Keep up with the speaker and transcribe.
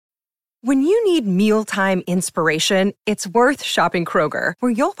When you need mealtime inspiration, it's worth shopping Kroger,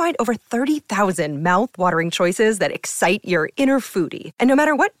 where you'll find over 30,000 mouth-watering choices that excite your inner foodie. And no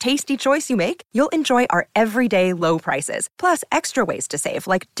matter what tasty choice you make, you'll enjoy our everyday low prices, plus extra ways to save,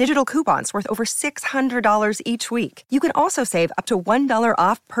 like digital coupons worth over $600 each week. You can also save up to $1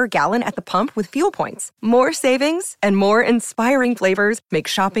 off per gallon at the pump with fuel points. More savings and more inspiring flavors make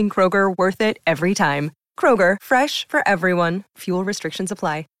shopping Kroger worth it every time. Kroger, fresh for everyone. Fuel restrictions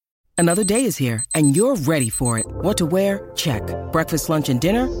apply. Another day is here, and you're ready for it. What to wear? Check. Breakfast, lunch, and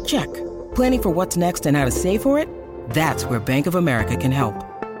dinner? Check. Planning for what's next and how to save for it? That's where Bank of America can help.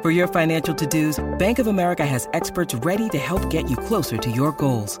 For your financial to-dos, Bank of America has experts ready to help get you closer to your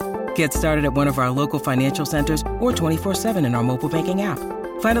goals. Get started at one of our local financial centers or 24/7 in our mobile banking app.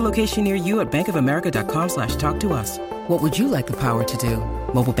 Find a location near you at bankofamerica.com/talktous. What would you like the power to do?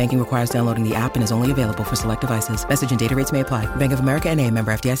 Mobile banking requires downloading the app and is only available for select devices. Message and data rates may apply. Bank of America N.A.,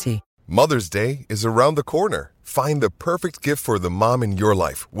 member FDIC. Mother's Day is around the corner. Find the perfect gift for the mom in your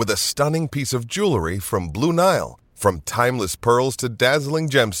life with a stunning piece of jewelry from Blue Nile. From timeless pearls to dazzling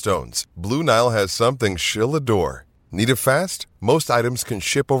gemstones, Blue Nile has something she'll adore. Need it fast? Most items can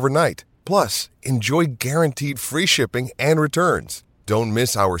ship overnight. Plus, enjoy guaranteed free shipping and returns. Don't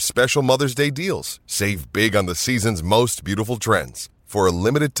miss our special Mother's Day deals. Save big on the season's most beautiful trends. For a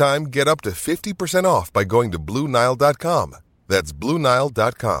limited time, get up to 50% off by going to BlueNile.com. That's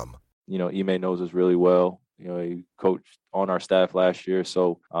BlueNile.com. You know, Ime knows us really well. You know, he coached on our staff last year.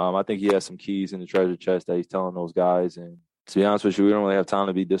 So I think he has some keys in the treasure chest that he's telling those guys. And to be honest with you, we don't really have time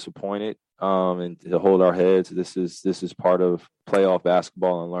to be disappointed and to hold our heads. This is part of playoff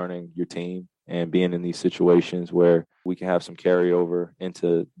basketball and learning your team and being in these situations where we can have some carryover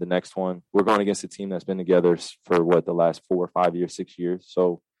into the next one. We're going against a team that's been together for the last 4 or 5 years, 6 years.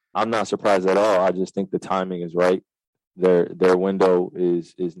 So I'm not surprised at all. I just think the timing is right. Their window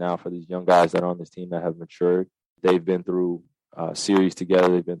is now for these young guys that are on this team that have matured. They've been through series together.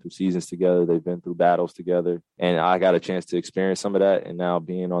 They've been through seasons together. They've been through battles together. And I got a chance to experience some of that. And now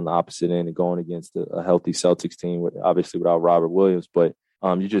being on the opposite end and going against a healthy Celtics team, obviously without Robert Williams, but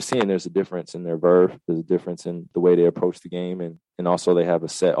you're just seeing there's a difference in their verve. There's a difference in the way they approach the game. And also they have a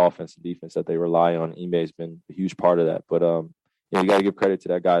set offense and defense that they rely on. Ime has been a huge part of that. But you got to give credit to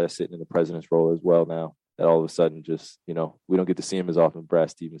that guy that's sitting in the president's role as well now. That all of a sudden just, we don't get to see him as often.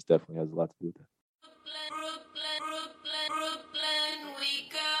 Brad Stevens definitely has a lot to do with that. Brooklyn, we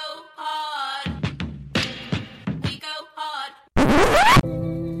go hard. We go hard.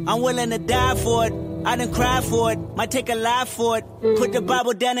 I'm willing to die for it. I done cried for it. Might take a life for it. Put the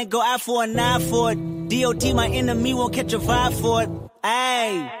Bible down and go out for a knife for it. DOT, my enemy, won't catch a vibe for it.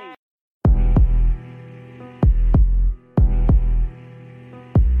 Ayy.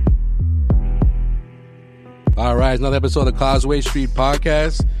 All right, another episode of Causeway Street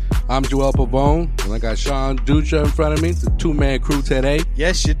Podcast. I'm Joel Pavone, and I got Sean Dutra in front of me. It's a two-man crew today.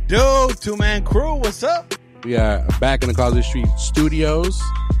 Yes, you do. Two-man crew. What's up? We are back in the Causeway Street studios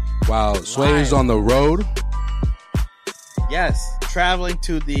while Sway is on the road. Yes, traveling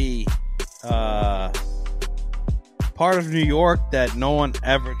to the part of New York that no one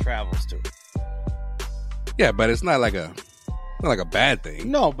ever travels to. Yeah, but it's not like a bad thing.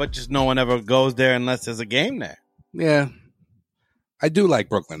 No, but just no one ever goes there unless there's a game there. Yeah. I do like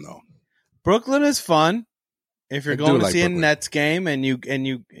Brooklyn though. Brooklyn is fun if you're going to see Brooklyn. a Nets game and you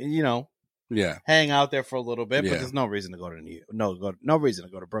yeah, hang out there for a little bit, Yeah. but there's no reason to go to no reason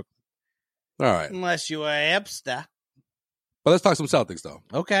to go to Brooklyn. All right. Unless you're a hipster. But let's talk some Celtics though.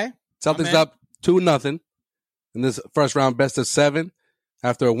 Okay. Celtics up 2-0 in this first round best of 7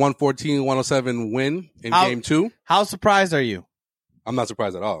 after a 114-107 win in game 2. How surprised are you? I'm not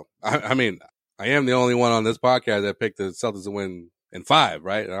surprised at all. I mean, I am the only one on this podcast that picked the Celtics to win in 5,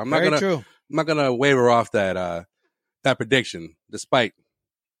 right? I'm not gonna waver off that prediction, despite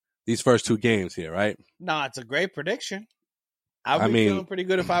these first 2 games here, right? No, it's a great prediction. I'd be feeling pretty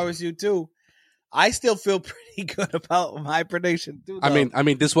good if I was you too. I still feel pretty good about my prediction too. Though. I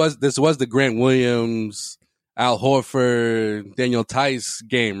mean, this was the Grant Williams, Al Horford, Daniel Tice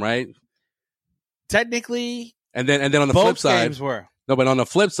game, right? Technically, and then on the both flip side, games were. No, but on the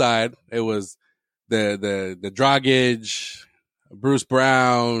flip side, it was the Dragic, Bruce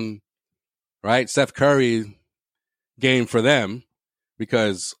Brown, right? Steph Curry game for them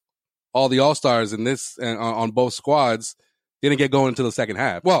because all the All-Stars in this on both squads didn't get going until the second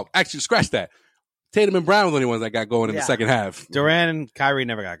half. Well, actually, scratch that. Tatum and Brown were the only ones that got going in the second half. Durant and Kyrie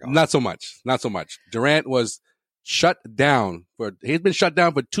never got going. Not so much. Durant was shut down he's been shut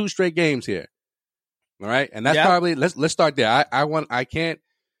down for 2 straight games here. All right. And that's probably, let's start there. I can't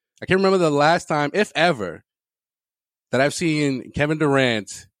remember the last time, if ever, that I've seen Kevin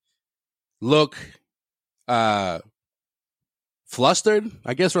Durant look flustered,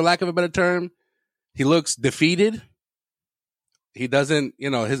 I guess, for lack of a better term. He looks defeated. He doesn't,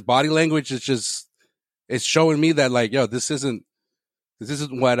 his body language is just, it's showing me that like, yo, this isn't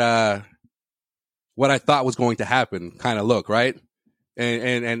what I thought was going to happen kind of look, right?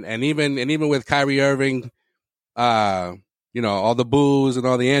 And even with Kyrie Irving, all the boos and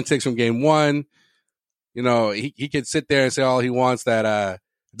all the antics from game one, he could sit there and say all he wants that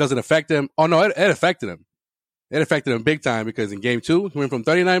it doesn't affect him. Oh no, it affected him. It affected him big time because in game two, he went from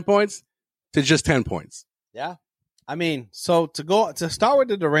 39 points to just 10 points. Yeah. I mean, so to start with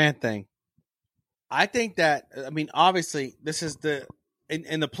the Durant thing, I think that, obviously this is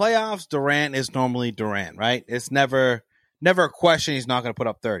in the playoffs, Durant is normally Durant, right? It's never a question he's not going to put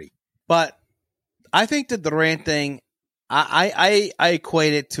up 30. But I think the Durant thing, I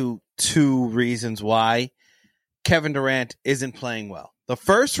equate it to two reasons why Kevin Durant isn't playing well. The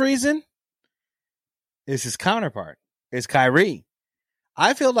first reason is his counterpart, is Kyrie.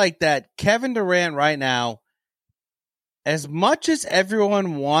 I feel like that Kevin Durant right now, as much as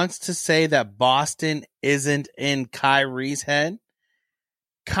everyone wants to say that Boston isn't in Kyrie's head,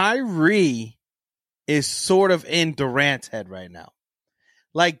 Kyrie is sort of in Durant's head right now.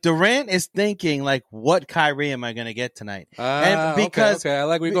 Like Durant is thinking, like, what Kyrie am I going to get tonight? And because okay, I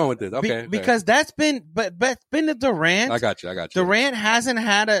like where you're going with this. Okay, because that's been, but been the Durant. I got you. Durant hasn't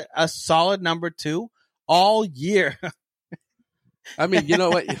had a solid number two all year. I mean, you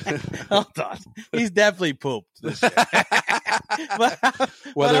know what? Hold on, he's definitely pooped this year.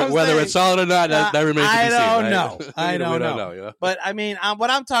 whether it's solid or not, that remains to be seen. I don't know. But I mean, what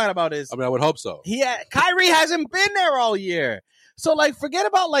I'm talking about is, I would hope so. Kyrie hasn't been there all year. So, like, forget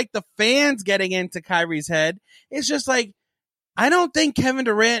about, like, the fans getting into Kyrie's head. It's just, like, I don't think Kevin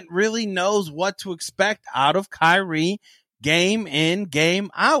Durant really knows what to expect out of Kyrie game in,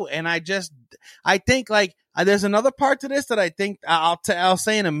 game out. And I think, like, there's another part to this that I think I'll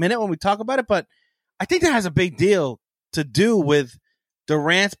say in a minute when we talk about it, but I think that has a big deal to do with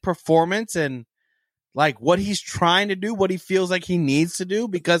Durant's performance and, like, what he's trying to do, what he feels like he needs to do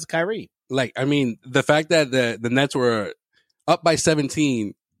because Kyrie. Like, I mean, the fact that the Nets were up by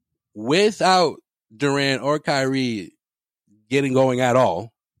 17 without Durant or Kyrie getting going at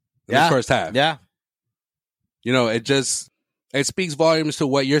all in the first half. Yeah. It speaks volumes to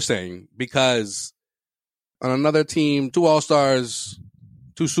what you're saying because on another team, 2 All-Stars,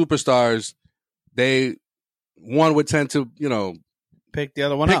 2 superstars, one would tend to, pick the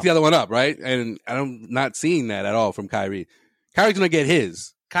other one up, right? And I'm not seeing that at all from Kyrie. Kyrie's going to get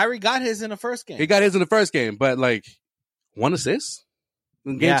his. Kyrie got his in the first game. He got his in the first game, but like 1 assist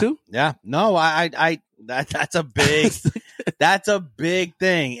in game 2? Yeah. No, that's a big, that's a big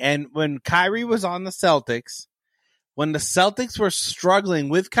thing. And when Kyrie was on the Celtics, when the Celtics were struggling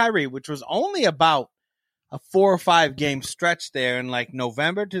with Kyrie, which was only about a 4 or 5 game stretch there in like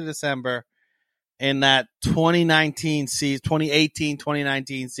November to December in that 2018,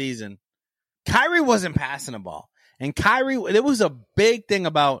 2019 season, Kyrie wasn't passing the ball. And it was a big thing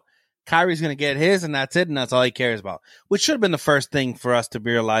about Kyrie's going to get his and that's it. And that's all he cares about, which should have been the first thing for us to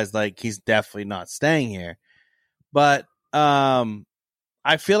realize, like, he's definitely not staying here. But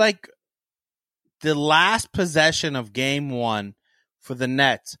I feel like the last possession of game 1 for the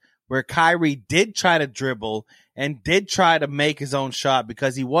Nets, where Kyrie did try to dribble and did try to make his own shot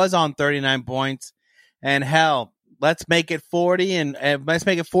because he was on 39 points. And hell, let's make it 40 and let's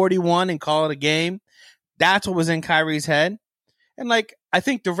make it 41 and call it a game. That's what was in Kyrie's head. And like, I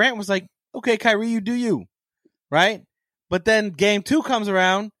think Durant was like, okay, Kyrie, you do you. Right? But then game 2 comes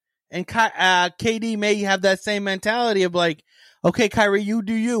around and KD may have that same mentality of like, okay, Kyrie, you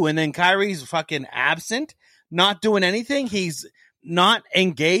do you. And then Kyrie's fucking absent, not doing anything. He's not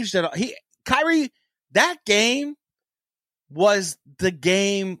engaged at all. Kyrie, that game was the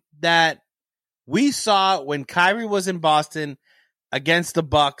game that we saw when Kyrie was in Boston against the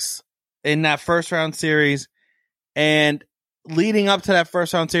Bucks in that first round series and leading up to that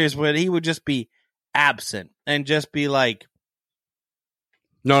first round series where he would just be absent and just be like.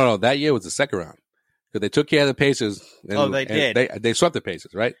 No, that year was the second round. Because they took care of the Pacers. And, they did. They swept the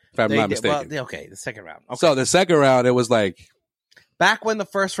Pacers, right? If I'm not mistaken. Well, okay, the second round. Okay. So the second round, it was like. Back when the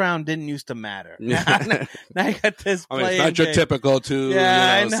first round didn't used to matter. Now you got this play. It's not your typical 2,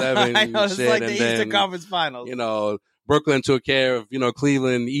 7 I know. It's shit. like the Eastern Conference Finals. Brooklyn took care of,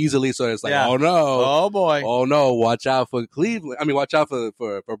 Cleveland easily. So it's like, yeah. Oh no. Oh boy. Oh no. Watch out for Cleveland. I mean, watch out for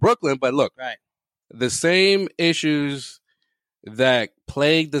Brooklyn. But look, right. The same issues that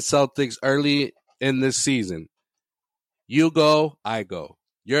plagued the Celtics early in this season. You go, I go.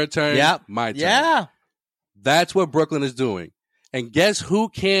 Your turn, my turn. Yeah. That's what Brooklyn is doing. And guess who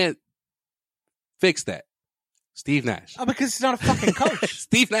can't fix that? Steve Nash. Oh, because he's not a fucking coach.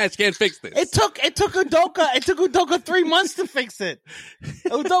 Steve Nash can't fix this. It took Udoka 3 months to fix it.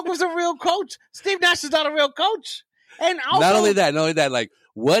 Udoka was a real coach. Steve Nash is not a real coach. And also, not only that, like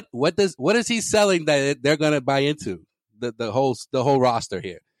what is he selling that they're gonna buy into? The whole roster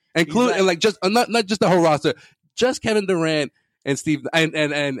here. Including like just not just the whole roster, just Kevin Durant and Steve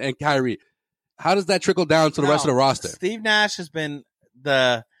and Kyrie. How does that trickle down to the rest of the roster? Steve Nash has been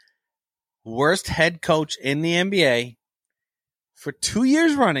the worst head coach in the NBA for 2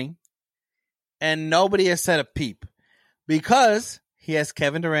 years running, and nobody has said a peep because he has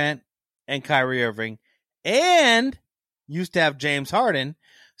Kevin Durant and Kyrie Irving and used to have James Harden,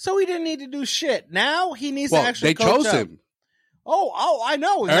 so he didn't need to do shit. Now he needs to actually coach. They chose him. Oh, I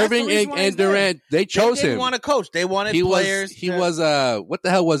know. Irving and Durant, they chose him. They didn't want a coach. They wanted players. He was what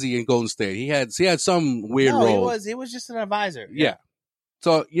the hell was he in Golden State? He had some weird role. He was just an advisor. Yeah.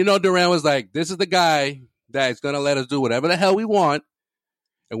 So, Durant was like, this is the guy that's going to let us do whatever the hell we want.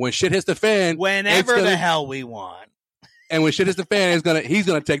 And when shit hits the fan, whenever the hell we want. And when shit hits the fan, he's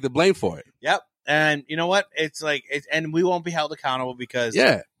going to take the blame for it. Yep. And you know what? It's like, and we won't be held accountable because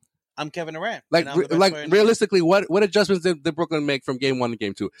I'm Kevin Durant. Like realistically, what adjustments did Brooklyn make from game 1 to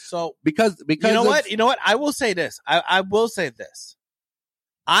game 2? So because you know what? I will say this. I will say this.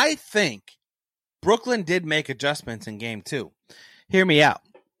 I think Brooklyn did make adjustments in game 2. Hear me out.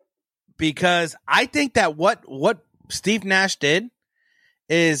 Because I think that what Steve Nash did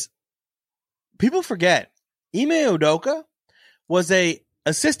is people forget Ime Udoka was a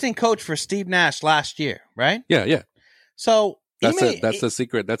assistant coach for Steve Nash last year, right? Yeah. So that's a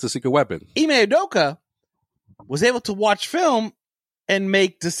secret. That's a secret weapon. Ime Udoka was able to watch film and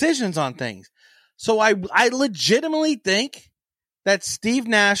make decisions on things. So I legitimately think that Steve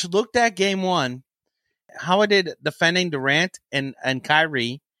Nash looked at game 1, how I did defending Durant and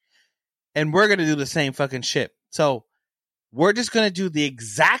Kyrie, and we're going to do the same fucking shit. So we're just going to do the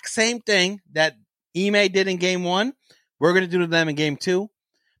exact same thing that Ime did in game 1. We're going to do to them in game 2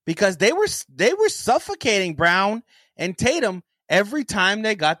 because they were suffocating Brown and Tatum every time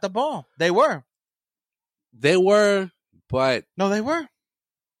they got the ball. They were, but no, they were.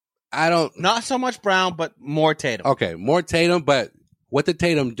 Not so much Brown, but more Tatum. Okay, more Tatum. But what did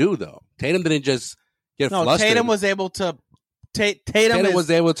Tatum do though? Tatum didn't just get flustered. Tatum was able to. Tatum was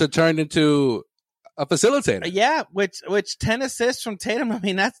able to turn into a facilitator. Yeah, which 10 assists from Tatum. I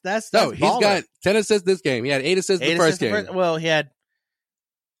mean, that's he's got 10 assists this game. He had 8 assists in the first game. Well, he had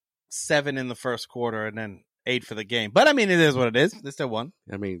 7 in the first quarter and then 8 for the game. But I mean, it is what it is. They still won.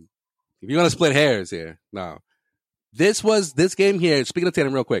 I mean, if you want to split hairs here, no. This game here. Speaking of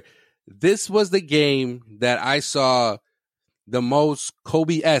Tatum, real quick, this was the game that I saw the most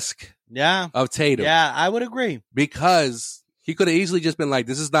Kobe-esque. Of Tatum. Yeah, I would agree because he could have easily just been like,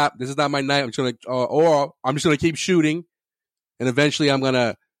 "This is not my night. I'm just gonna, or I'm just gonna keep shooting, and eventually I'm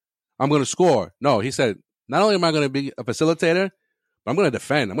gonna score." No, he said, "Not only am I gonna be a facilitator, but I'm gonna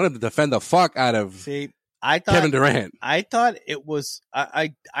defend. I'm gonna defend the fuck out of Kevin Durant." I thought it was.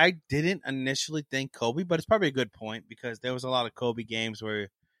 I didn't initially think Kobe, but it's probably a good point because there was a lot of Kobe games where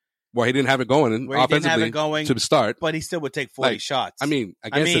he didn't have it going offensively to start, but he still would take 40 shots. I mean,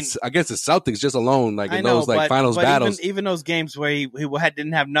 against the Celtics just alone, like in those finals battles, even those games where he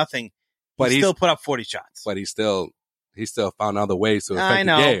didn't have nothing, but he still put up 40 shots. But he still found other ways to affect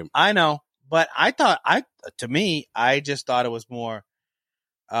the game. I know, but I just thought it was more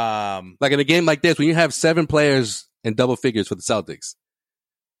like in a game like this when you have 7 players in double figures for the Celtics,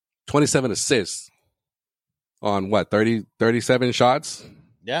 27 assists on 37 shots.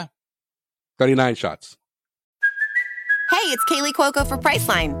 Yeah. 39 shots. Hey, it's Kaylee Cuoco for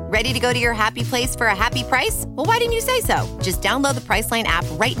Priceline. Ready to go to your happy place for a happy price? Well, why didn't you say so? Just download the Priceline app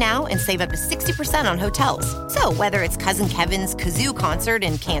right now and save up to 60% on hotels. So whether it's Cousin Kevin's Kazoo Concert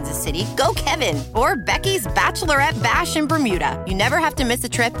in Kansas City, go Kevin, or Becky's Bachelorette Bash in Bermuda, you never have to miss a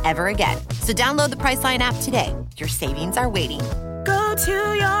trip ever again. So download the Priceline app today. Your savings are waiting. Go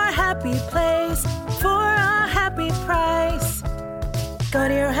to your happy place for a happy price. Go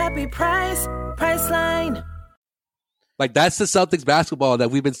to your happy price, Priceline. Like, that's the Celtics basketball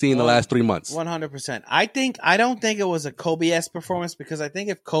that we've been seeing the last 3 months. 100%. I don't think it was a Kobe-esque performance because I think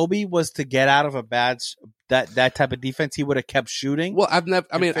if Kobe was to get out of a bad that type of defense, he would have kept shooting. Well, I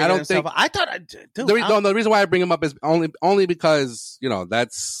don't think. I thought, dude. The reason why I bring him up is only because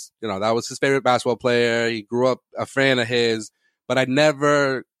that was his favorite basketball player. He grew up a fan of his, but I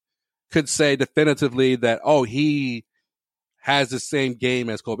never could say definitively that he has the same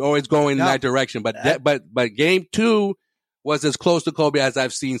game as Kobe, or it's going in that direction. But game 2 was as close to Kobe as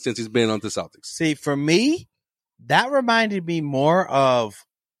I've seen since he's been on the Celtics. See, for me, that reminded me more of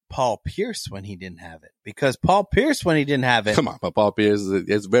Paul Pierce when he didn't have it. Because Paul Pierce, when he didn't have it. Come on, but Paul Pierce,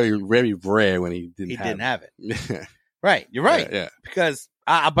 it's very, very rare when he didn't have it. Right. You're right. Yeah. Because,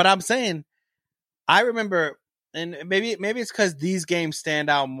 but I'm saying, I remember, and maybe it's because these games stand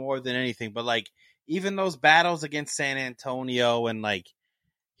out more than anything, but like, even those battles against San Antonio, and like,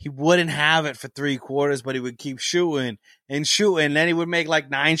 he wouldn't have it for 3 quarters, but he would keep shooting and shooting. And then he would make like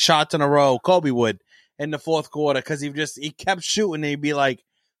 9 shots in a row. Kobe would in the fourth quarter, because he kept shooting. And he'd be like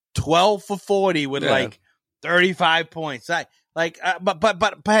 12 for 40 with like 35 points.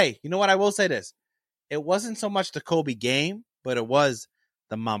 But hey, you know what? I will say this: it wasn't so much the Kobe game, but it was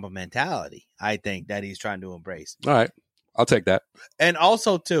the Mamba mentality, I think, that he's trying to embrace. All right, I'll take that. And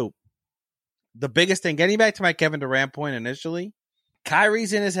also, too, the biggest thing, getting back to my Kevin Durant point initially,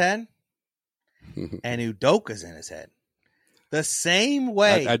 Kyrie's in his head and Udoka's in his head. The same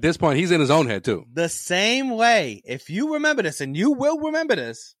way. At this point, he's in his own head, too. The same way. If you remember this, and you will remember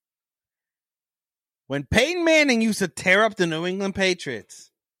this, when Peyton Manning used to tear up the New England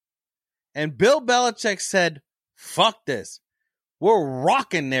Patriots, and Bill Belichick said, fuck this. We're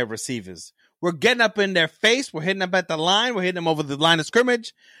rocking their receivers. We're getting up in their face. We're hitting them at the line. We're hitting them over the line of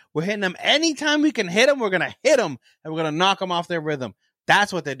scrimmage. We're hitting them anytime we can hit them. We're going to hit them, and we're going to knock them off their rhythm.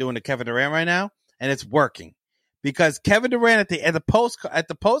 That's what they're doing to Kevin Durant right now, and it's working. Because Kevin Durant at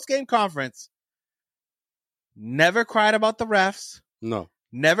the post game conference never cried about the refs. No.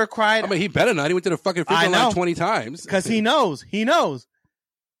 Never cried. I mean, he better not. He went to the fucking free throw line 20 times. Because he knows. He knows.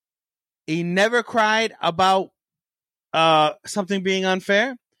 He never cried about something being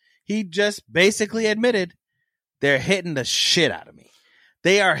unfair. He just basically admitted, they're hitting the shit out of me.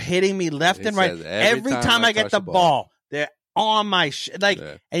 They are hitting me left and right. Every time I get the ball, they're on my shit.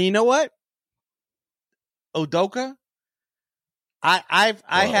 And you know what? Udoka, I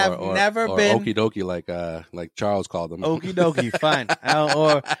have never been okie dokie, like Charles called them. Okie dokie, fine.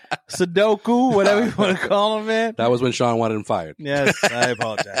 Or Sudoku, whatever you want to call him, man. That was when Sean wanted him fired. Yes, I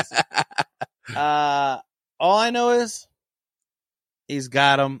apologize. All I know is he's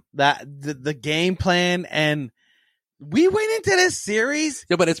got him. That the game plan, and we went into this series.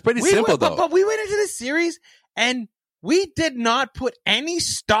 Yeah, but it's pretty simple though. But we went into this series, and we did not put any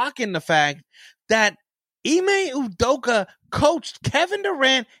stock in the fact that Ime Udoka coached Kevin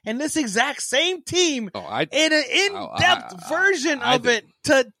Durant and this exact same team in an in-depth version of it.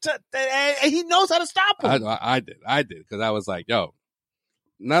 And he knows how to stop him. I did. Because I was like, yo,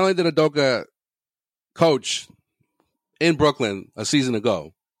 not only did Udoka coach in Brooklyn a season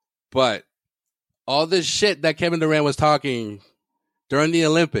ago, but all this shit that Kevin Durant was talking during the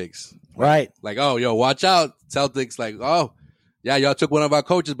Olympics. Right. Like, oh, yo, watch out. Celtics, like, oh, yeah, y'all took one of our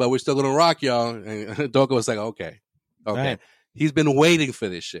coaches, but we're still going to rock y'all. And Udoka was like, okay. Right. He's been waiting for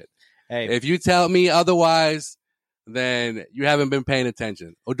this shit. Hey. If you tell me otherwise, then you haven't been paying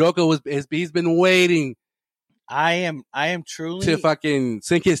attention. Udoka he's been waiting. I am truly to fucking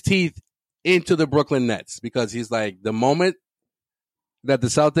sink his teeth into the Brooklyn Nets, because he's like, the moment that the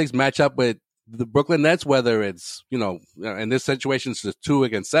Celtics match up with the Brooklyn Nets, whether it's, in this situation, it's just 2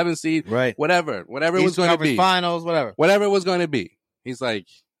 against 7 seed, right? Whatever it was going to be, finals, whatever it was going to be. He's like,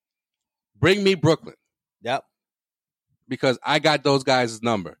 bring me Brooklyn. Yep. Because I got those guys'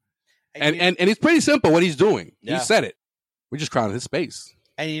 number. And it's pretty simple what he's doing. Yeah. He said it. We're just crowding his space.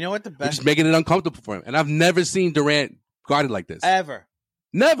 And you know what the best? We're just making it uncomfortable for him. And I've never seen Durant guarded like this. Ever.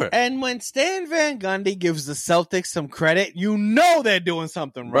 Never. And when Stan Van Gundy gives the Celtics some credit, you know they're doing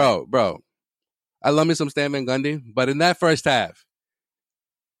something right. Bro. I love me some Stan Van Gundy, but in that first half,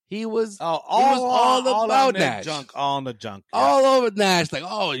 he was all about Nash. All on the junk. Yeah. All over Nash. Like,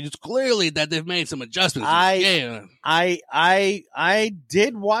 it's clearly that they've made some adjustments. I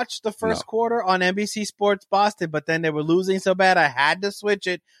did watch the first quarter on NBC Sports Boston, but then they were losing so bad I had to switch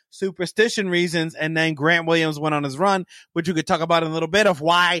it, superstition reasons, and then Grant Williams went on his run, which we could talk about in a little bit of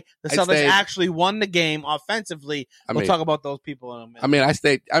why the Celtics actually won the game offensively. We'll talk about those people in a minute.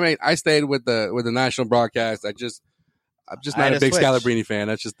 I stayed with the national broadcast. I'm just not a big Scalabrine fan.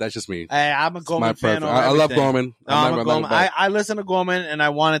 That's just me. Hey, I'm a Gorman fan. I love Gorman. I'm a Gorman. I listen to Gorman, and I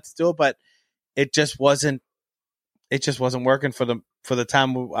wanted to do it, but it just wasn't working for the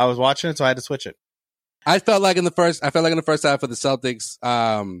time I was watching it, so I had to switch it. I felt like in the first half of the Celtics,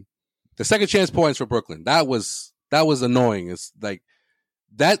 the second chance points for Brooklyn, that was annoying. It's like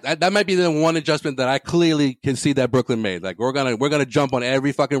that might be the one adjustment that I clearly can see that Brooklyn made. Like, we're gonna jump on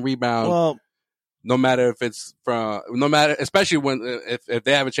every fucking rebound. Well, especially when if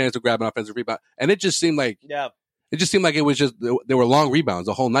they have a chance to grab an offensive rebound. And it just seemed like it was just, there were long rebounds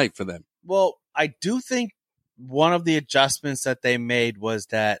the whole night for them. Well, I do think one of the adjustments that they made was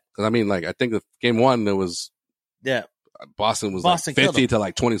that, because I think game one, there was Boston was Boston like killed 50 them. to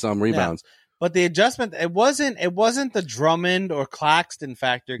like 20 something rebounds. But the adjustment, it wasn't the Drummond or Claxton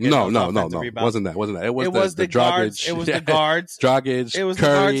factor. No. Rebounds. Wasn't that. It was the guards. Dragic. It was the guards. Dragic. It was Curry.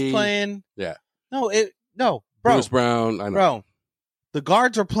 the guards playing. Yeah. No, bro. Bruce Brown. I know. Bro, the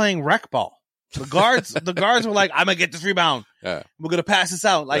guards were playing rec ball. The guards were like, I'm gonna get this rebound. Yeah. We're gonna pass this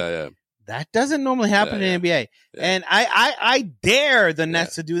out. Like that doesn't normally happen in the NBA. Yeah. And I dare the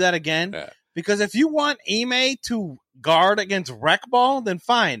Nets to do that again. Yeah. Because if you want Ime to guard against rec ball, then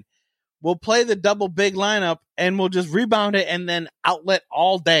fine. We'll play the double big lineup and we'll just rebound it and then outlet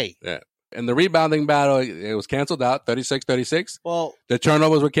all day. Yeah. And the rebounding battle, it was canceled out 36-36. Well, the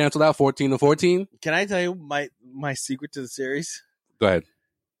turnovers were canceled out 14-14. Can I tell you my secret to the series? Go ahead.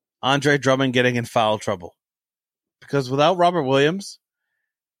 Andre Drummond getting in foul trouble. Because without Robert Williams,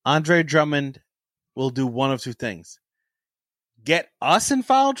 Andre Drummond will do one of two things. Get us in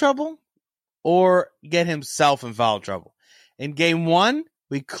foul trouble or get himself in foul trouble. In game 1,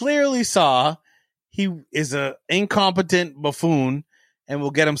 we clearly saw he is an incompetent buffoon and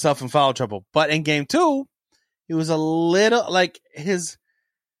will get himself in foul trouble. But in game 2, he was a little like his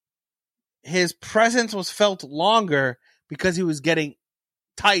presence was felt longer because he was getting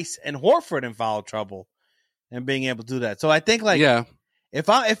Tice and Horford in foul trouble and being able to do that. So I think if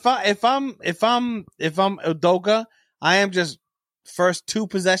I'm Udoka, I am just first 2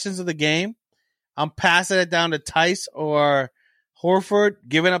 possessions of the game, I'm passing it down to Tice or Horford,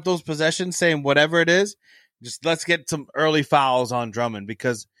 giving up those possessions, saying whatever it is, just let's get some early fouls on Drummond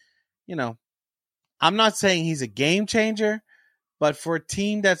because, I'm not saying he's a game changer, but for a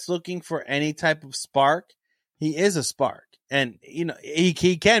team that's looking for any type of spark, he is a spark. And, he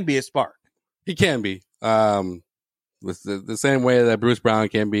can be a spark. He can be. With the same way that Bruce Brown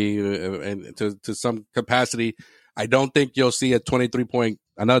can be and to some capacity. I don't think you'll see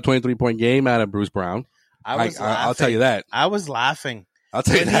another 23-point game out of Bruce Brown. I'll tell you that. I was laughing. I'll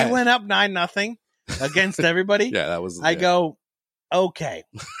tell you that. When he went up 9-0 against everybody. Yeah, that was. I go, okay.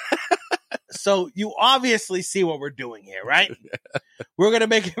 So you obviously see what we're doing here, right? We're going to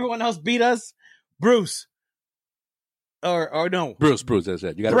make everyone else beat us. Bruce. Or no. Bruce, that's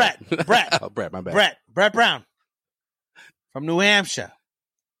it. You got Brett. Oh, Brett, my bad. Brett Brown. From New Hampshire.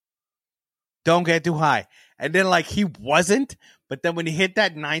 Don't get too high. And then he wasn't, but then when he hit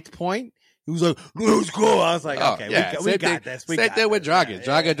that 9th point, he was like, let's go. I was like, okay, we got this. Same thing with Dragic.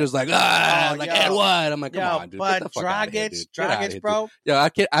 Dragic was like, and what? I'm like, come on, dude. But Get the fuck out of here, dude. Dragic, bro. Yo, I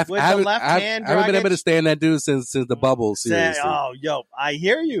haven't been able to stand that dude since the bubble series. I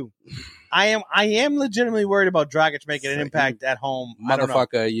hear you. I am legitimately worried about Dragic making an impact at home.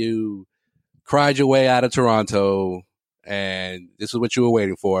 Motherfucker, you cried your way out of Toronto, and this is what you were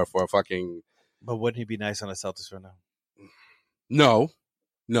waiting for a fucking. But wouldn't he be nice on the Celtics right now? No.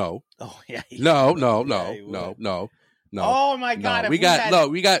 Oh yeah. No. Oh my God. No.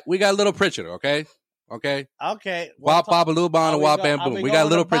 We got little Pritchard. Okay. We'll Wop Lou Bon and Wop Bam Boom. We got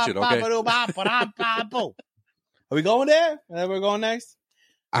little Pritchard. Okay. Are we going there? We're going next.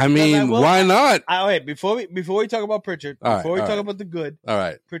 I mean, why not? Wait, before we talk about Pritchard, talk about the good. All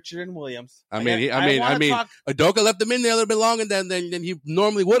right. Pritchard and Williams. I mean, Udoka left him in there a little bit longer than he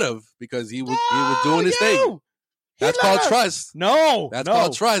normally would have because he was doing his thing. That's called trust. No, that's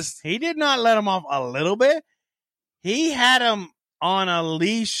called trust. He did not let him off a little bit. He had him on a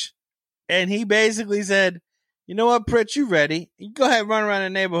leash, and he basically said, "You know what, Pritch, you ready? You go ahead and run around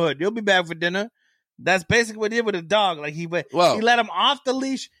the neighborhood. You'll be back for dinner." That's basically what he did with a dog. He let him off the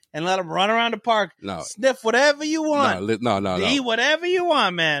leash and let him run around the park. No. Sniff whatever you want. No. Eat whatever you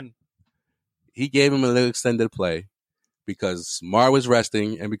want, man. He gave him a little extended play because Smart was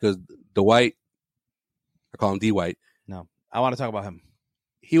resting and because Dwight, I call him D-White. No, I want to talk about him.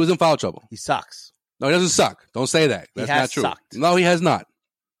 He was in foul trouble. He sucks. No, he doesn't suck. Don't say that. That's not true. Sucked. No, he has not.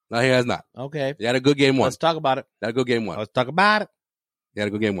 Okay. He had a good game 1. Let's talk about it. He had a good game 1. Let's talk about it. He had a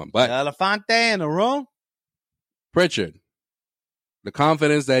good game 1. But Elefante in the room. Pritchard, the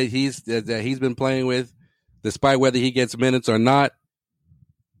confidence that he's been playing with, despite whether he gets minutes or not,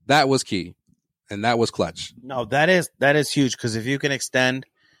 that was key, and that was clutch. No, that is huge because if you can extend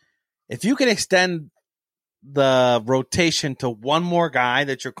the rotation to one more guy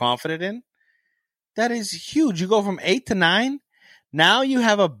that you're confident in, that is huge. You go from 8 to 9. Now you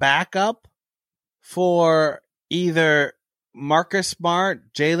have a backup for either Marcus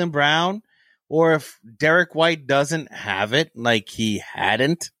Smart, Jaylen Brown, or if Derek White doesn't have it, like he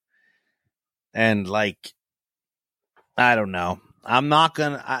hadn't, and I don't know. I'm not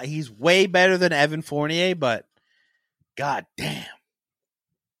gonna. He's way better than Evan Fournier, but god damn,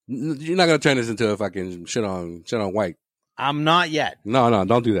 you're not gonna turn this into a fucking shit on White I'm not yet. No,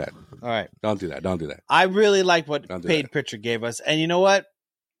 don't do that. All right. Don't do that. I really like what Don't do Peyton that. Pritchard gave us. And you know what?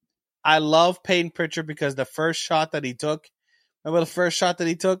 I love Peyton Pritchard because the first shot that he took, remember the first shot that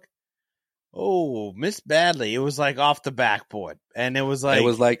he took? Oh, missed badly. It was like off the backboard. And it was like it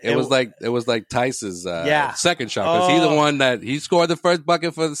was like Tice's second shot, because he's the one that he scored the first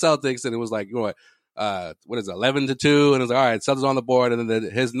bucket for the Celtics, and it was like, you know what is it, 11-2, and it was like, all right, Celtics on the board, and then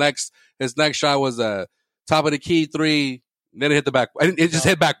his next shot was a top of the key three. Then it hit the backboard. It just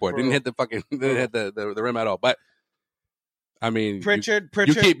hit backboard. Didn't hit the fucking. Didn't hit the rim at all. But I mean, Pritchard,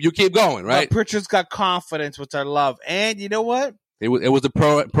 you keep going, right? But Pritchard's got confidence, which I love. And you know what? It was the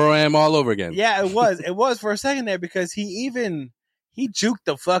pro-am all over again. Yeah, it was. It was for a second there, because he juked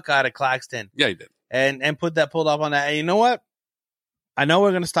the fuck out of Claxton. Yeah, he did. And pulled off on that. And you know what? I know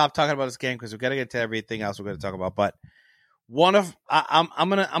we're gonna stop talking about this game because we got to get to everything else we're gonna talk about. But I'm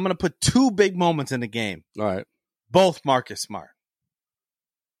gonna put two big moments in the game. All right. Both Marcus Smart.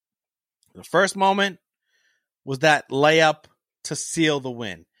 The first moment was that layup to seal the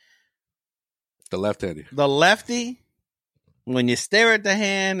win. The left-hander. The lefty, when you stare at the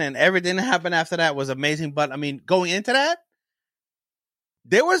hand and everything that happened after that was amazing. But I mean, going into that,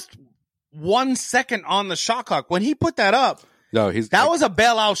 there was 1 second on the shot clock. When he put that up, that was a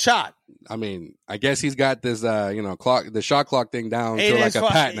bailout shot. I mean, I guess he's got this, clock, the shot clock thing down to like a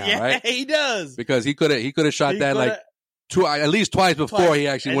pat now, right? He does, because he could have shot that like at least twice before he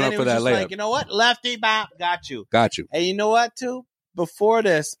actually went up for that layup. Like, you know what, lefty, bop, got you. And you know what, too? Before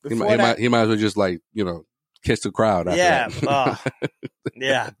this, he might as well just like kiss the crowd. After that.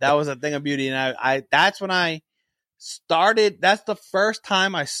 Yeah, that was a thing of beauty, and I that's when I started. That's the first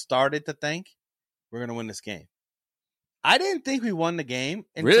time I started to think we're gonna win this game. I didn't think we won the game.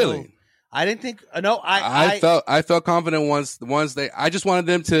 Really? I didn't think. No, I felt confident once they. I just wanted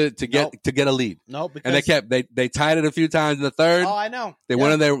them to get a lead. No, because they tied it a few times in the third. Oh, I know. They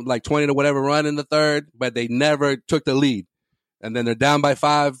went in there like 20 to whatever run in the third, but they never took the lead. And then they're down by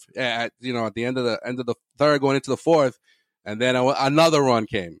 5 at the end of the third, going into the fourth, and then another run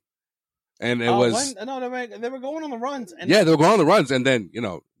came, and it was they were going on the runs. And they were going on the runs, and then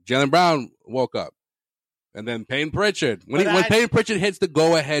Jaylen Brown woke up. And then Peyton Pritchard, when Peyton Pritchard hits the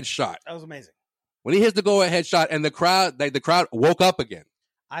go-ahead shot, that was amazing. When he hits the go-ahead shot, and the crowd woke up again.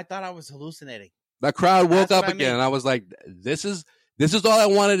 I thought I was hallucinating. The crowd woke up again, and I was like, "This is all I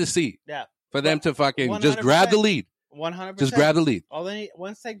wanted to see." Yeah, for them to fucking just grab the lead. 100%. Just grab the lead.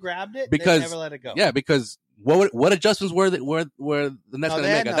 Once they grabbed it, because they never let it go. Yeah, because what adjustments were the Nets going to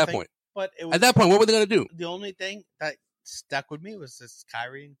make at that point? But at that point, what were they going to do? The only thing that stuck with me was this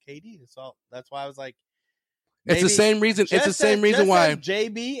Kyrie and KD. That's why I was like. It's the same reason. It's the same reason why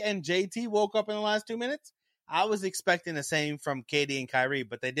JB and JT woke up in the last 2 minutes. I was expecting the same from KD and Kyrie,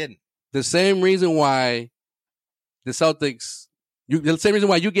 but they didn't. The same reason why the Celtics. The same reason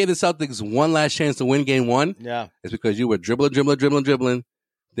why you gave the Celtics one last chance to win Game 1. Yeah, is because you were dribbling,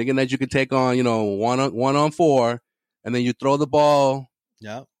 thinking that you could take on one on 4, and then you throw the ball.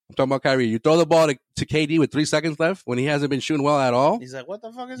 Yeah, I'm talking about Kyrie. You throw the ball to KD with 3 seconds left when he hasn't been shooting well at all. He's like, "What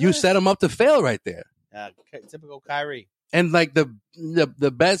the fuck is you this?" set him up to fail right there. Typical Kyrie. And like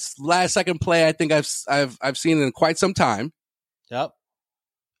the best last second play I think I've seen in quite some time. Yep.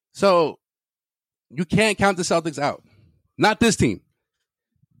 So you can't count the Celtics out. Not this team.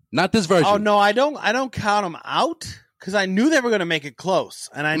 Not this version. Oh no, I don't count them out because I knew they were going to make it close,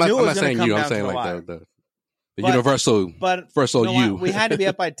 and I knew it was going to come down to the wire. The universal you. We had to be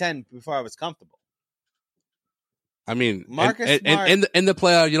up by 10 before I was comfortable. I mean, Marcus Smart, in the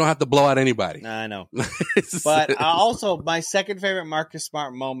playoff, you don't have to blow out anybody. I know. But also, my second favorite Marcus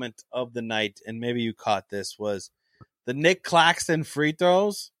Smart moment of the night, and maybe you caught this, was the Nick Claxton free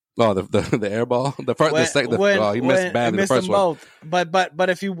throws. Oh, the air ball, the first, the second. He missed badly the first one. Both. But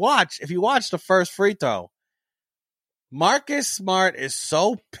if you watch the first free throw, Marcus Smart is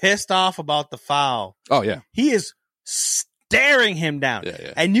so pissed off about the foul. Oh yeah, he is staring him down,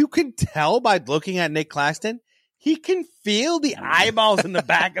 and you can tell by looking at Nick Claxton. He can feel the eyeballs in the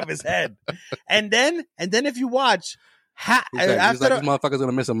back of his head. And then if you watch, he's like, this motherfucker's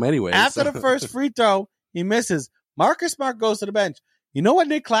going to miss him anyway. After the first free throw, he misses. Marcus Smart goes to the bench. You know what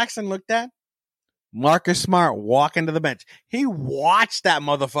Nick Claxton looked at? Marcus Smart walking to the bench. He watched that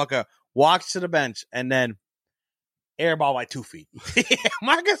motherfucker walk to the bench and then airball by 2 feet.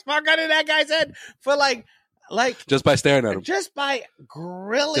 Marcus Smart got in that guy's head for like just by staring at him, just by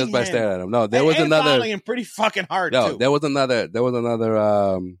grilling him, just by staring at him. No, there was another fouling him pretty fucking hard. No, too. there was another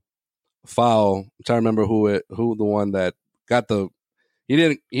foul. I'm trying to remember who the one that got the. He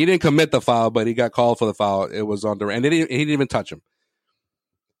didn't commit the foul, but he got called for the foul. It was on Durant. He didn't even touch him.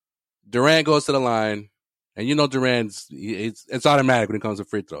 Durant goes to the line. And you know Durant's it's automatic when it comes to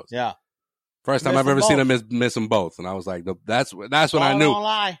free throws. Yeah. First time Miss I've ever them seen him both. miss them both, and I was like, that's when I Ball knew. don't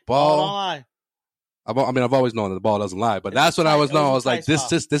lie. Ball- Ball don't lie. I mean, I've always known that the ball doesn't lie, but It's that's when I was tight- it was knowing. a I was like,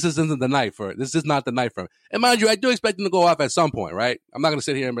 tight this isn't the night for it. This is not the night for him. And mind you, I do expect him to go off at some point, right? I'm not going to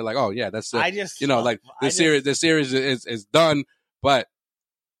sit here and be like, oh yeah, that's it. I just, like the series is done, but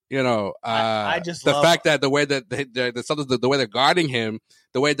you know, I just the love- fact that the way that the way they're guarding him,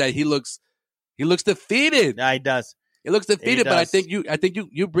 the way that he looks defeated. Yeah, he does. He looks defeated, but I does. think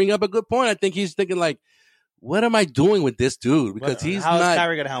you bring up a good point. I think he's thinking like, what am I doing with this dude? Because he's how not. is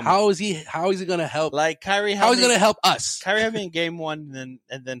Kyrie gonna help me? How is he going to help? Like Kyrie, How is he going to help us? Kyrie had me in game one,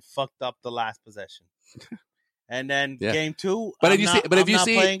 and then fucked up the last possession, and then Yeah. game two. But I'm if you not, see- but if I'm you not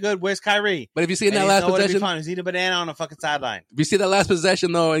see- playing good, where's Kyrie? But if you see in And that he's last nowhere to be possession, found. He's eating a banana on the fucking sideline. if you see that last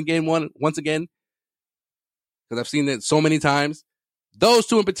possession though in game one, once again, because I've seen it so many times, those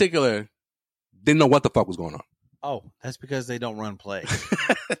two in particular didn't know what the fuck was going on. Oh, that's because they don't run plays.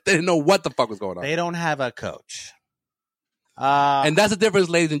 They didn't know what the fuck was going on. They don't have a coach. And that's the difference,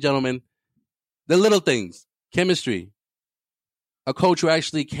 ladies and gentlemen. The little things, chemistry, a coach who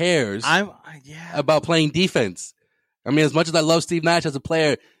actually cares about playing defense. I mean, as much as I love Steve Nash as a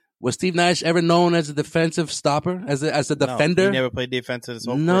player, was Steve Nash ever known as a defensive stopper, as a defender? No, he never played defense in his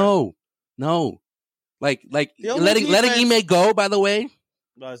whole career. No. Like The only letting defense- Ime go. By the way,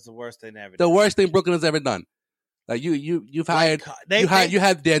 That's the worst thing ever. the worst thing Brooklyn has ever done. Like you've hired you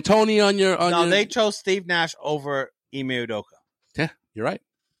had D'Antoni on your No, they chose Steve Nash over Ime Udoka. Yeah, you're right.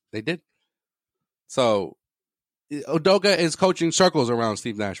 They did. So Udoka is coaching circles around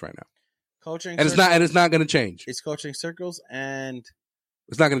Steve Nash right now. Coaching And it's not going to change. He's coaching circles, and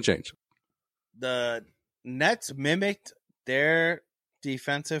It's not going to change. the Nets mimicked their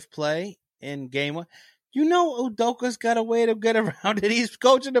defensive play in game one. You know, Udoka's got a way to get around it. He's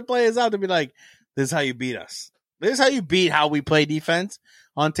coaching the players out to be like, this is how you beat us. This is how you beat how we play defense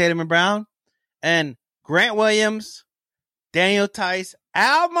on Tatum and Brown. And Grant Williams, Daniel Tice,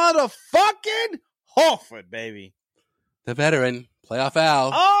 Al motherfucking Horford, baby. The veteran, playoff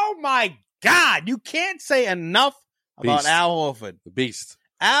Al, Oh my God. You can't say enough about Beast. Al Horford. the beast.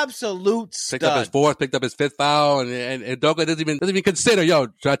 Absolute stud. Picked up his fourth, picked up his fifth foul, and Udoka doesn't even consider,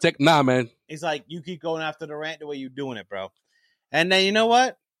 try to take, nah, man, He's like, you keep going after Durant the way you're doing it, bro. And then you know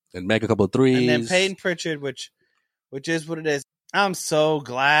what? and make a couple of threes. And then Peyton Pritchard, which is what it is. I'm so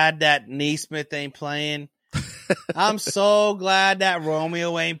glad that Neesmith ain't playing. I'm so glad that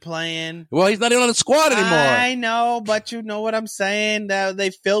Romeo ain't playing. Well, he's not even on the squad anymore. I know, but you know what I'm saying? That they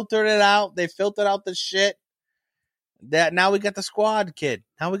filtered it out. They filtered out the shit. That now we got the squad, kid.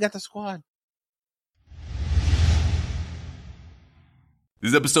 Now we got the squad.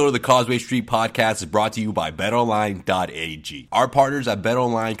 This episode of the Causeway Street Podcast is brought to you by BetOnline.ag. Our partners at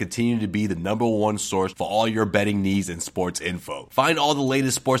BetOnline continue to be the #1 source for all your betting needs and sports info. Find all the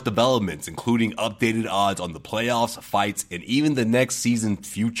latest sports developments, including updated odds on the playoffs, fights, and even the next season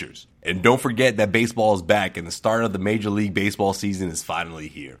futures. And don't forget that baseball is back and the start of the Major League Baseball season is finally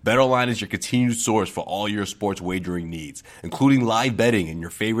here. BetOnline is your continued source for all your sports wagering needs, including live betting and your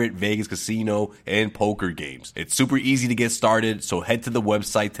favorite Vegas casino and poker games. It's super easy to get started, so head to the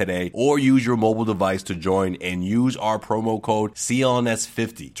website today or use your mobile device to join and use our promo code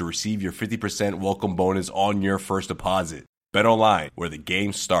CLNS50 to receive your 50% welcome bonus on your first deposit. BetOnline, where the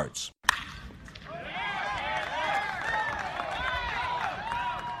game starts.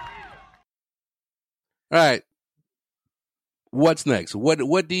 All right. What's next?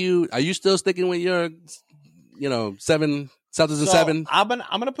 What do you, are you still sticking with your, seven, Celtics and 7? I'm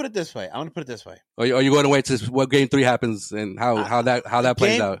gonna put it this way. Or are you going to wait to what game 3 happens and how that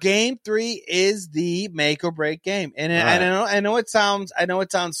plays out? Game 3 is the make or break game, and I know it sounds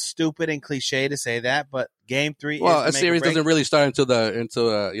stupid and cliche to say that, but game 3. Well, is a the series make or break. doesn't really start until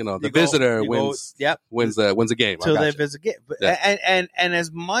the visitor wins. Wins a game. Till they visit game. Yeah. And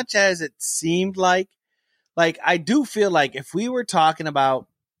as much as it seemed like I do feel like if we were talking about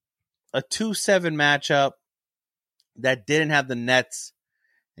a 2-7 matchup that didn't have the Nets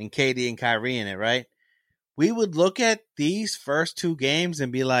and KD and Kyrie in it, right? We would look at these first 2 games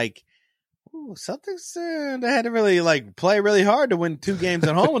and be like, ooh, Celtics, they had to really play really hard to win 2 games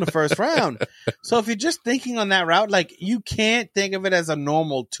at home in the first round. So if you're just thinking on that route, you can't think of it as a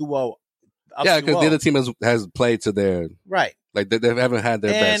normal 2-0. Yeah, because the other team has played to their right. Like they haven't had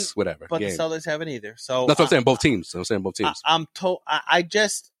their best whatever. But game. the Celtics haven't either. So that's what I'm saying. Both teams.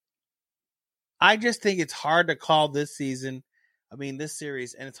 I just think it's hard to call this season. I mean, this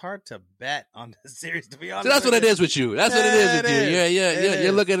series, and it's hard to bet on this series. To be honest, So that's what it is with you. That's what it is with you. Yeah.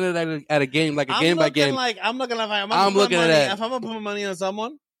 You're looking at it at a game, like a game by game. I'm looking at I'm looking at that. If I'm gonna put money on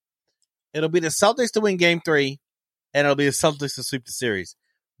someone, It'll be the Celtics to win Game 3, and it'll be the Celtics to sweep the series.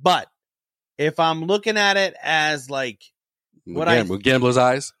 But if I'm looking at it as like with gambler's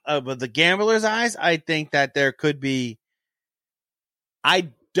eyes, with the gambler's eyes, I think that there could be. I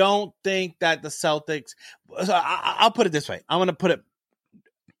don't think that the Celtics. So I'll put it this way. I'm going to put it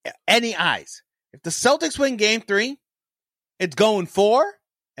any eyes. If the Celtics win Game 3, it's going 4,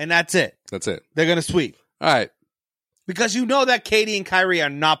 and that's it. That's it. They're going to sweep. All right. Because you know that KD and Kyrie are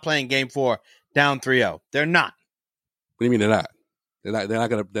not playing Game 4 down 3-0. They're not. What do you mean they're not? They're not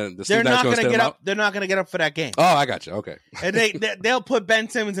going to. They're not going to get up. They're not going to get up for that game. Oh, I got you. Okay. And they'll put Ben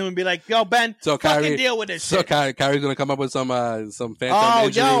Simmons in and be like, "Yo, Ben, fucking deal with this." So shit. Kyrie's going to come up with some phantom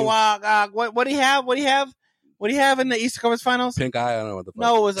injury. What do you have? What do you have? What do you have in the Eastern Conference Finals? Pink eye. I don't know what the fuck.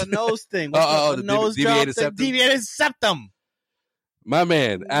 No, it was a nose thing. The nose deviated job, septum. Deviated septum. My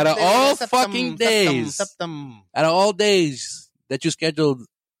man, out of all fucking days, septum. out of all days that you scheduled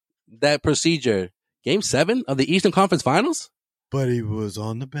that procedure, Game 7 of the Eastern Conference Finals. But he was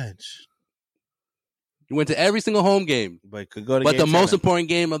on the bench. You went to every single home game, but could go to but game the 7. most important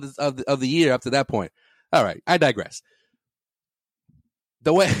game of the year up to that point. All right, I digress.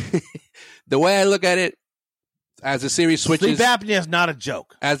 The way I look at it, as the series switches, sleep apnea is not a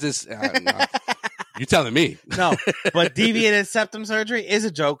joke. As this, you're telling me no, but deviated septum surgery is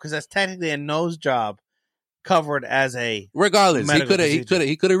a joke because that's technically a nose job covered as a. Regardless, he could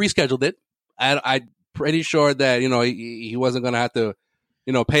have rescheduled it. I'm pretty sure that he wasn't going to have to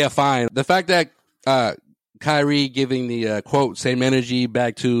pay a fine. The fact that Kyrie giving the quote same energy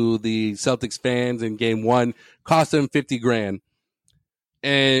back to the Celtics fans in Game 1 cost him $50,000,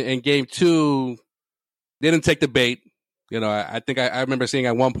 and in Game 2 didn't take the bait. I think I remember seeing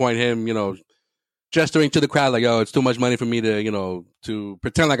at one point him gesturing to the crowd like, "Yo, it's too much money for me to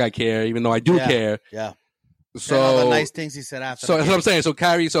pretend like I care, even though I do care." Yeah. So and all the nice things he said after. So that's what I'm saying. So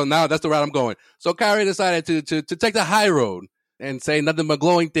Kyrie. So now that's the route I'm going. So Kyrie decided to take the high road and say nothing but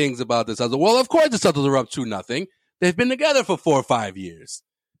glowing things about this. I was like, well, of course the Celtics are up 2-0. They've been together for 4 or 5 years.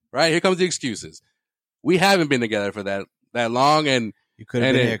 Right? Here comes the excuses. We haven't been together for that long, and you could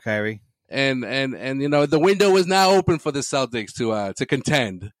have been here, Kyrie. And the window is now open for the Celtics to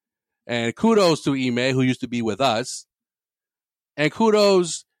contend. And kudos to Ime, who used to be with us. And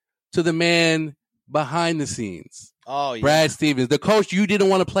kudos to the man behind the scenes. Oh, yeah. Brad Stevens, the coach you didn't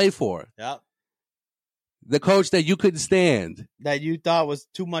want to play for. Yep. The coach that you couldn't stand. That you thought was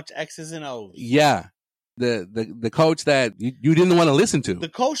too much X's and O's. Yeah. The coach that you didn't want to listen to. The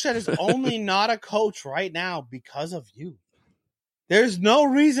coach that is only not a coach right now because of you. There's no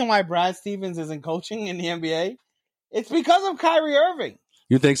reason why Brad Stevens isn't coaching in the NBA. It's because of Kyrie Irving.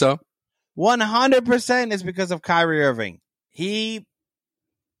 You think so? 100% is because of Kyrie Irving. He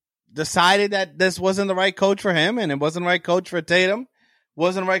decided that this wasn't the right coach for him, and it wasn't the right coach for Tatum,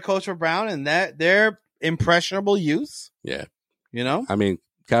 wasn't the right coach for Brown, and that they're impressionable youths. Yeah. I mean,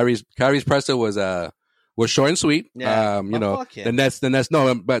 Kyrie's presser was short and sweet. Yeah. The Nets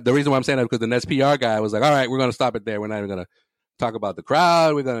no, but the reason why I'm saying that is because the Nets PR guy was like, all right, we're gonna stop it there. We're not even gonna talk about the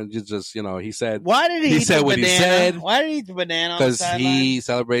crowd. We're gonna just he said. Why did he eat said the what banana? He said? Why did he eat the banana? Because he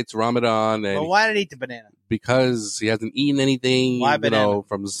celebrates Ramadan. And but why did he eat the banana? Because he hasn't eaten anything. Why banana?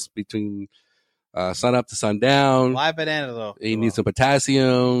 From between sun up to sundown. Why banana though? He needs some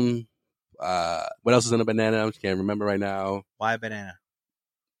potassium. What else is in a banana? I can't remember right now. Why banana?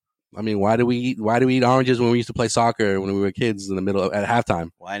 I mean, why do we eat oranges when we used to play soccer when we were kids at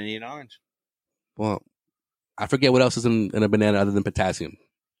halftime? Why didn't he eat orange? Well, I forget what else is in a banana other than potassium.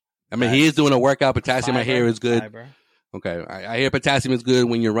 I mean, he is doing a workout. Potassium, I hear, is good. Fiber. Okay, I hear potassium is good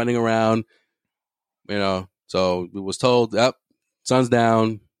when you're running around. So we was told, sun's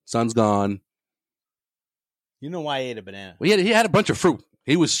down, sun's gone. You know why he ate a banana? Well, he had a bunch of fruit.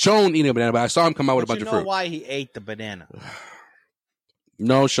 He was shown eating a banana, but I saw him come out with a bunch of fruit. You know why he ate the banana?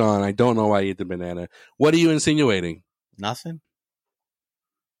 No, Sean, I don't know why he ate the banana. What are you insinuating? Nothing.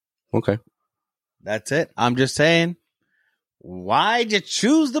 Okay. That's it. I'm just saying, why'd you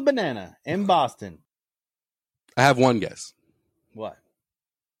choose the banana in Boston? I have one guess. What?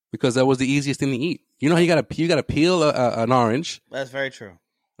 Because that was the easiest thing to eat. You know how you gotta peel an orange. That's very true.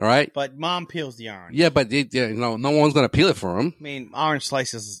 All right. But mom peels the orange. Yeah, but no one's gonna peel it for him. I mean, orange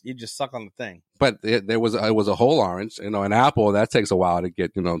slices, you just suck on the thing. But it was a whole orange. An apple that takes a while to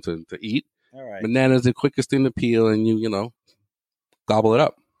get to eat. All right. Banana's the quickest thing to peel, and you gobble it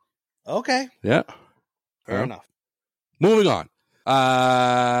up. Okay. Yeah. Fair enough. Moving on.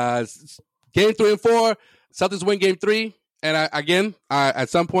 Game 3 and 4. Celtics win Game 3, and at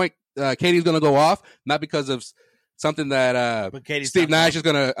some point, Katie's gonna go off, not because of something that Steve Nash is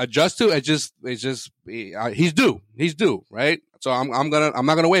gonna adjust to. It's just he's due, right? So I'm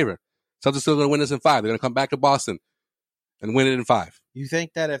not gonna waver. Celtics still going to win this in 5. They're going to come back to Boston and win it in 5. You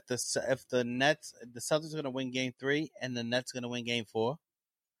think that if the Celtics are going to win Game 3 and the Nets are going to win Game 4?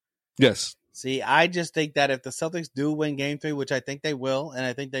 Yes. See, I just think that if the Celtics do win Game 3, which I think they will, and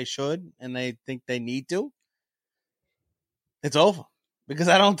I think they should, and I think they need to, it's over. Because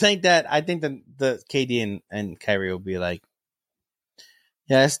I don't think that, I think that the KD and Kyrie will be like,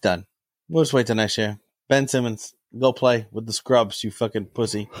 yeah, it's done. We'll just wait till next year. Ben Simmons, go play with the scrubs, you fucking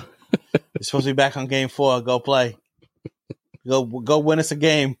pussy. You're supposed to be back on Game 4. Go play. Go win us a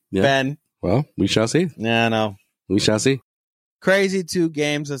game, yeah. Ben. Well, we shall see. Yeah, no. We shall see. Crazy 2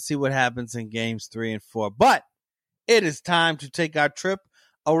 games. Let's see what happens in Games 3 and 4. But it is time to take our trip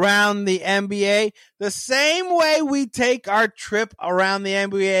around the NBA the same way we take our trip around the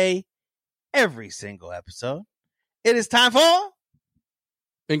NBA every single episode. It is time for...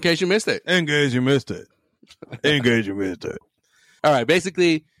 In case you missed it. In case you missed it. In case you missed it. All right,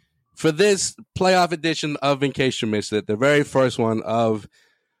 basically, for this playoff edition of In Case You Missed It, the very first one of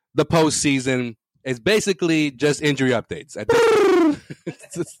the postseason is basically just injury updates.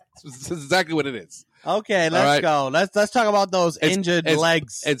 It's exactly what it is. Okay, let's go. Let's talk about those injured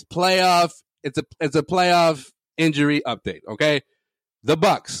legs. It's playoff. It's a playoff injury update. Okay, the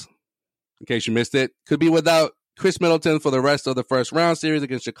Bucks, in case you missed it, could be without Chris Middleton for the rest of the first round series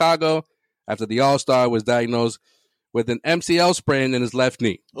against Chicago after the All-Star was diagnosed with an MCL sprain in his left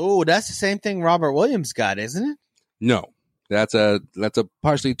knee. Oh, that's the same thing Robert Williams got, isn't it? No, that's a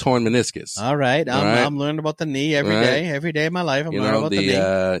partially torn meniscus. All right, I'm learning about the knee every day. Every day of my life, I'm learning about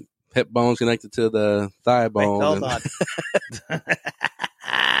the knee. Hip bone's connected to the thigh bone. Wait, hold on.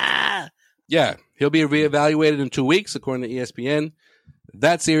 Yeah, he'll be reevaluated in 2 weeks, according to ESPN.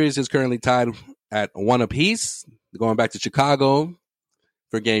 That series is currently tied at 1 apiece, going back to Chicago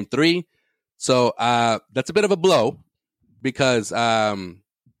for Game 3. So that's a bit of a blow because, in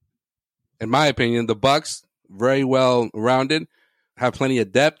my opinion, the Bucks, very well rounded, have plenty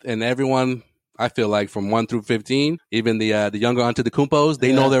of depth, and everyone, I feel like, from 1 through 15, even the younger Antetokounmpos,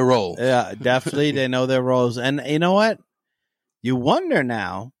 they know their role. Yeah, definitely, they know their roles. And you know what? You wonder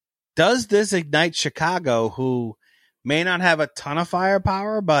now, does this ignite Chicago, who may not have a ton of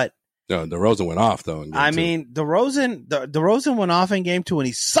firepower, but no, DeRozan went off though. I mean, DeRozan went off in Game 2 and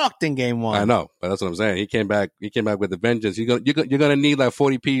he sucked in Game 1. I know, but that's what I'm saying. He came back with a vengeance. You're gonna need like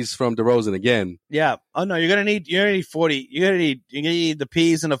 40 P's from DeRozan again. Yeah. Oh no, you're gonna need 40. You're gonna need the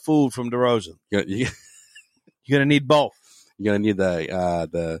peas and the food from DeRozan. You're gonna need both. You're gonna need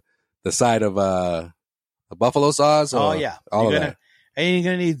the side of a buffalo sauce. Oh yeah, all of that. And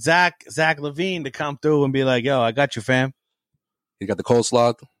you're gonna need Zach LaVine to come through and be like, "Yo, I got you, fam." You got the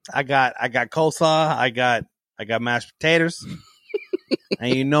coleslaw. I got coleslaw. I got mashed potatoes.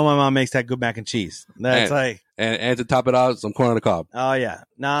 And you know my mom makes that good mac and cheese. That's and to top it out, some corn on the cob. Oh yeah.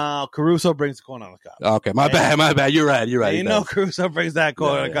 No, Caruso brings the corn on the cob. Okay, my bad. You're right. And you know Caruso brings that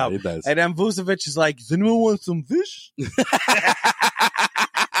corn on the cob. He does. And then Vucevic is like, does anyone want some fish?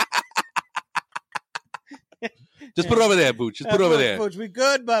 Just put it over there, Booch. Just put it over there. Booch, we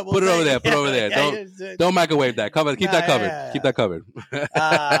good, but we'll put it over there. Put it over there. Don't microwave that. Keep that covered. Yeah. Keep that covered.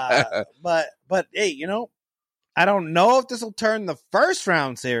 But hey, you know, I don't know if this will turn the first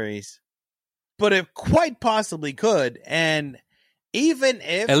round series, but it quite possibly could. And even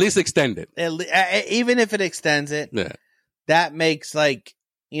if at least extend it, even if it extends it, yeah, that makes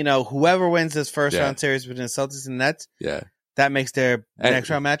whoever wins this first round series between the Celtics and Nets, yeah, that makes their next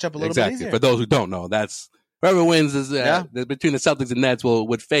round matchup a little bit easier. For those who don't know, that's whoever wins is between the Celtics and Nets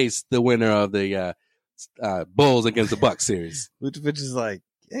would face the winner of the Bulls against the Bucks series, which is like,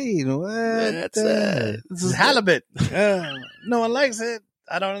 hey, you know what? This is halibut. No one likes it.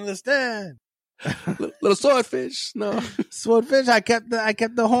 I don't understand. Little swordfish. No swordfish. I kept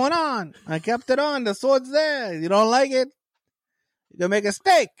the horn on. I kept it on. The sword's there. You don't like it? You can make a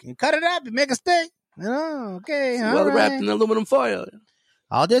steak. You cut it up. You make a steak. Okay. It's well wrapped in aluminum foil.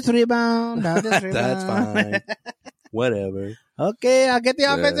 I'll just rebound. That's fine. Whatever. Okay, I'll get the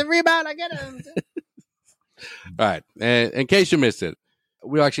offensive rebound. I get him. All right. And in case you missed it,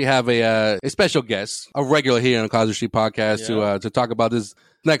 we actually have a special guest, a regular here on the Cosby Street Podcast to talk about this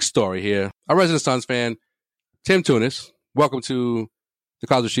next story here. Our resident Suns fan, Tim Tunis. Welcome to the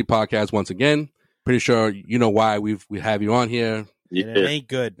Cosby Street Podcast once again. Pretty sure you know why we have you on here. Yeah. It ain't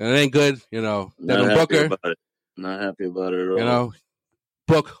good. And it ain't good. Devin Booker. Not happy about it at all.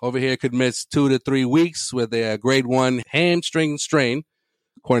 Book over here could miss 2 to 3 weeks with a grade 1 hamstring strain,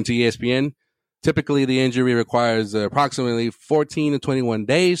 according to ESPN. Typically, the injury requires approximately 14 to 21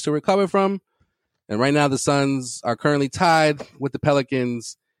 days to recover from. And right now, the Suns are currently tied with the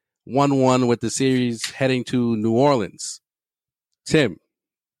Pelicans 1-1 with the series heading to New Orleans. Tim,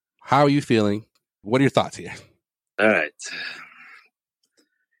 How are you feeling? What are your thoughts here? All right.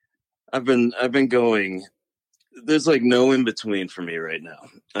 I've been going. There's like no in between for me right now.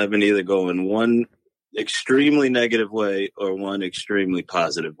 I've been either going one extremely negative way or one extremely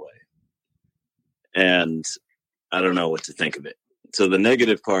positive way, and I don't know what to think of it. So the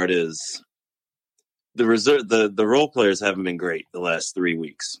negative part is the role players haven't been great the last 3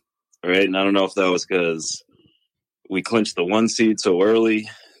 weeks, right? And I don't know if that was because we clinched the 1 seed so early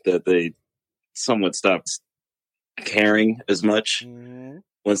that they somewhat stopped caring as much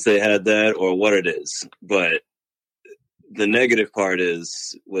once they had that, or what it is. But the negative part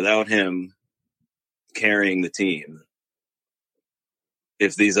is without him carrying the team,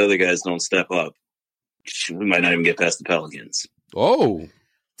 if these other guys don't step up, we might not even get past the Pelicans. Oh,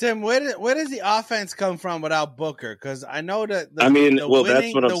 Tim, where does the offense come from without Booker? Because I know that that's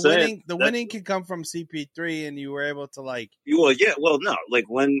what I'm saying. The winning can come from CP3, and you were able to no, like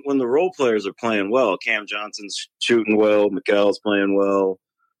when the role players are playing well, Cam Johnson's shooting well, Mikal's playing well,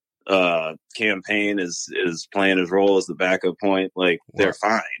 Cam Payne is playing his role as the backup point. Like they're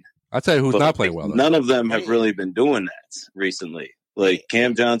fine. I'll tell you who's not playing well, though. None of them have really been doing that recently. Like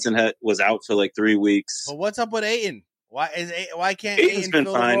Cam Johnson was out for like 3 weeks. But what's up with Ayton? Why can't Ayton's Ayton been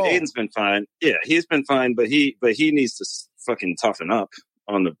fill fine? the role? Ayton's been fine. Yeah, he's been fine, but he needs to fucking toughen up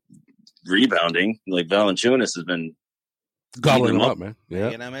on the rebounding. Like Valanciunas has been gobbling him up, man. Yeah,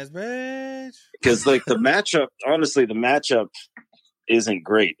 him as bitch. Because like the matchup isn't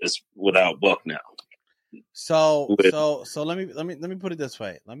great without Book now. So let me put it this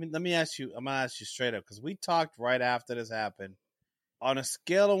way. Let me ask you. I'm gonna ask you straight up because we talked right after this happened. On a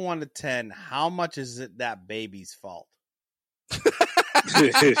scale of 1 to 10, how much is it that baby's fault? All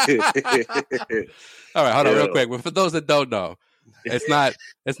right, hold on real quick. But for those that don't know, it's not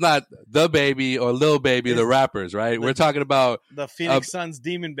the baby or Lil Baby, the rappers, right? We're talking about the Phoenix Suns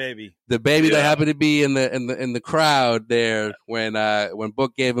demon baby, the baby that happened to be in the crowd there when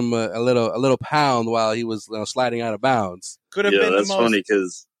Book gave him a little pound while he was sliding out of bounds. Could have been that's funny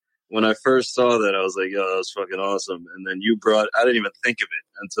because when I first saw that, I was like, yo, that was fucking awesome. And then I didn't even think of it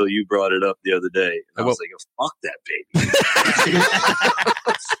until you brought it up the other day. And I was like, oh, fuck that baby.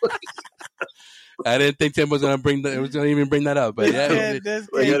 I didn't think Tim was going to even bring that up. But I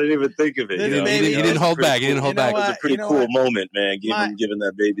didn't even think of it. He didn't hold back. He didn't hold back. It was a pretty cool moment, man, giving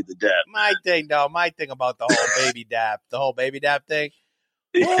that baby the dap. My thing about the whole baby dap thing.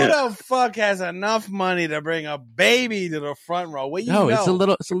 Who the fuck has enough money to bring a baby to the front row? It's a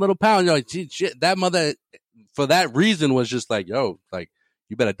little pound. That mother, for that reason, was just like, yo, like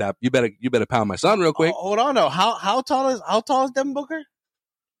you better pound my son real quick. Hold on, though. How tall is Devin Booker?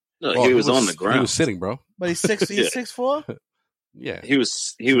 No, he was on the ground. He was sitting, bro. But he's 6'4". Yeah, he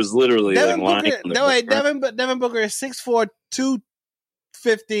was literally Devin lying. Devin Booker is 6'4",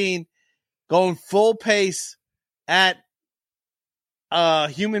 215, going full pace at a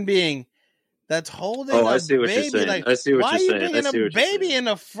human being that's holding a I see what baby. You're saying. Like, I see what why you're saying. are you bringing a baby in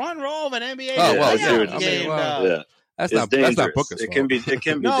the front row of an NBA game? That's not Booker's fault. It can be.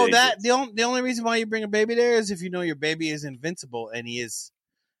 No, dangerous. the only reason why you bring a baby there is if you know your baby is invincible and he is.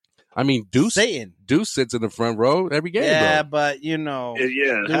 I mean, Deuce Satan. Deuce sits in the front row every game. Yeah, bro. but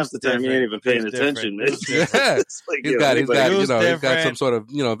half the time he ain't even paying attention. It's like, he's got some sort of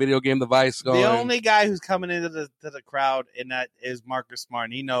video game device going. The only guy who's coming into the crowd in that is Marcus Smart.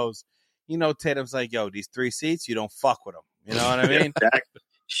 And he knows Tatum's like, yo, these 3 seats, you don't fuck with them. You know what I mean?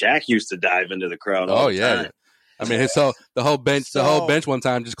 Shaq used to dive into the crowd all the time. I mean, the whole bench one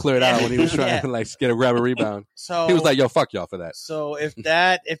time just cleared out when he was trying to grab a rebound. So he was like, "Yo, fuck y'all for that." So if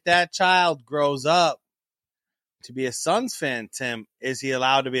that child grows up to be a Suns fan, Tim, is he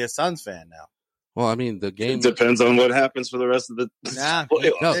allowed to be a Suns fan now? Well, I mean, the game depends on what happens for the rest of the.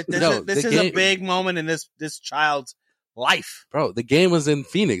 This is a big moment in this child's life, bro. The game was in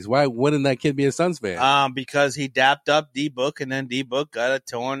Phoenix. Why wouldn't that kid be a Suns fan? Because he dapped up D-Book, and then D-Book got a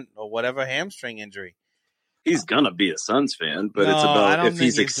torn or whatever hamstring injury. He's gonna be a Suns fan, but it's about if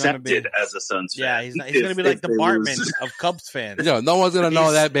he's accepted as a Suns fan. Yeah, he's gonna be like the Bartman of Cubs fans. No one's gonna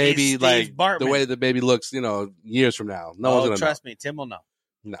know that baby like the way the baby looks, years from now. No one's gonna trust know. me, Tim will know.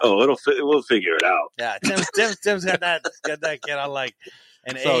 No. Oh, we'll figure it out. Yeah, Tim's got that kid on like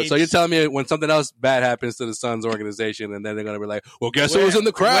an age. So you're telling me when something else bad happens to the Suns organization, and then they're gonna be like, "Well, guess who was in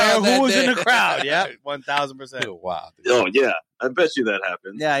the crowd? Who was in the crowd? Yeah, 1,000%. Wow. Oh yeah, I bet you that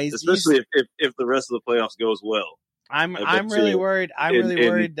happens. Yeah, especially if the rest of the playoffs goes well. I'm really worried. I'm really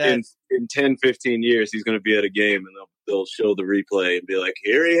worried that in 10, 15 years he's going to be at a game and they'll show the replay and be like,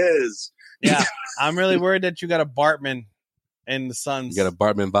 "Here he is." Yeah, I'm really worried that you got a Bartman in the Suns. You got a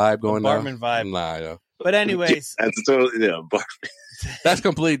Bartman vibe going on. Bartman vibe. Nah, yo. But anyways, that's totally That's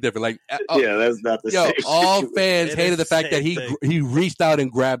completely different. Like, yeah, that's not the same. All fans It hated is the fact the that same he reached out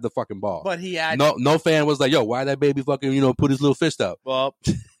and grabbed the fucking ball. but he had No fan was like, yo, why that baby fucking put his little fist up? well.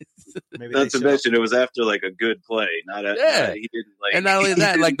 Maybe Not to mention, it was after like a good play. Not at, Yeah. he didn't like. And not only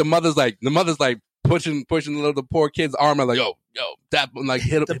that, like the mother's like pushing the poor kid's arm, like yo, tap him, like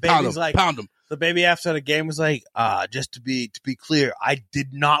hit The him, pound baby's him, like- pound him. The baby after the game was like, just to be clear, I did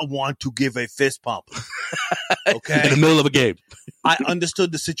not want to give a fist pump. Okay. In the middle of a game. I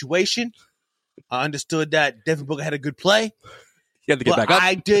understood the situation. I understood that Devin Booker had a good play. He had to get But back up.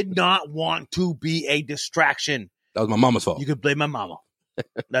 I did not want to be a distraction. That was my mama's fault. You could blame my mama.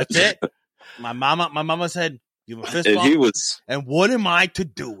 That's it. My mama said, give him a fist And bump. he was. And what am I to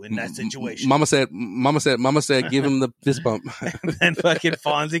do in that situation? Mama said, give him the fist bump. And then fucking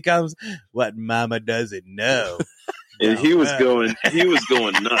Fonzie comes, what mama doesn't know. And he was well.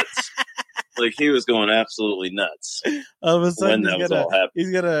 going nuts. Like he was going absolutely nuts. All of a sudden, When that was all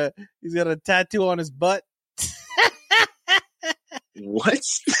happening. he's got a tattoo on his butt. What?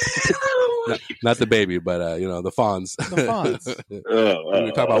 Not the baby, but the Fonz. The Fonz. We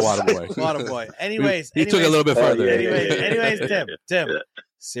were talking about Waterboy. Waterboy. Anyways, he took it a little bit further. Anyways, Yeah. Tim. Yeah.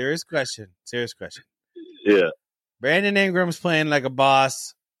 Serious question. Yeah. Brandon Ingram's playing like a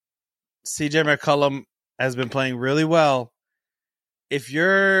boss. CJ McCollum has been playing really well. If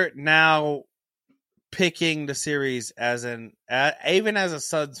you're now picking the series even as a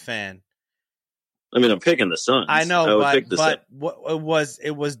Suns fan, I mean, I'm picking the Suns. I know, would pick the Suns. but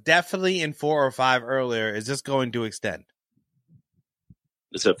it was definitely in 4 or 5 earlier. Is this going to extend?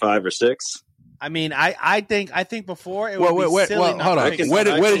 It's at 5 or 6. I mean, I think before it would be silly not hold to on. pick a Where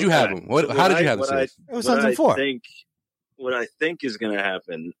Suns. did you have him? How did you have the series? It was Suns in 4. What I think is going to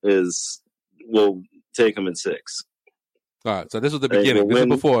happen is we'll take them in 6. All right, so this was the Hey, beginning. well,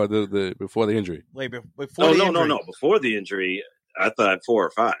 This was before the injury. Wait, before Oh the no, injury. no. Before the injury, I thought 4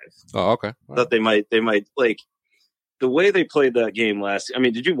 or 5. Oh, okay. I thought they might like the way they played that game last. I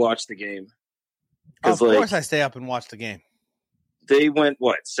mean, did you watch the game? Of course, I stay up and watch the game. They went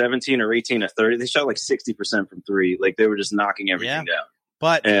 17 or 18 or 30. They shot like 60% from 3. Like they were just knocking everything down.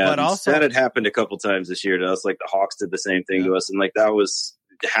 But also that had happened a couple times this year to us. Like the Hawks did the same thing to us, and like that was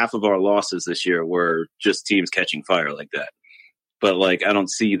half of our losses this year were just teams catching fire like that. But like I don't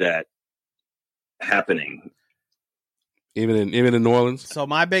see that happening. Even in New Orleans. So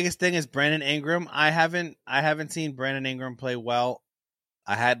my biggest thing is Brandon Ingram. I haven't seen Brandon Ingram play well.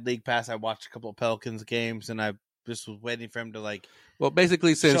 I had League Pass. I watched a couple of Pelicans games, and I just was waiting for him to like. Well,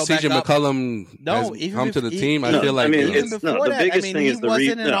 basically, since show back CJ up. McCollum has come to the team, I feel like even before the that, biggest I mean, thing he is the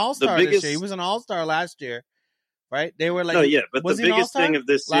wasn't an the all-star biggest. this year. He was an all-star last year, right? They were like, No, yeah, but the was he an biggest all-star thing of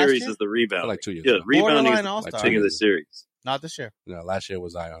this last series year? is the rebound. like 2 years. Yeah, ago. rebounding Borderline is the all-star. thing of the series. Not this year. No, last year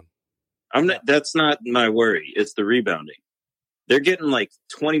was Zion. That's not my worry. It's the rebounding. They're getting like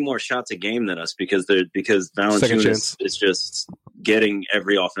 20 more shots a game than us because Valanciunas is just getting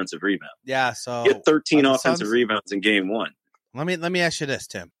every offensive rebound. Yeah, so He had 13 the offensive Suns- rebounds in game 1. Let me ask you this,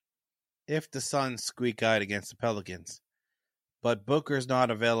 Tim. If the Suns squeak out against the Pelicans, but Booker's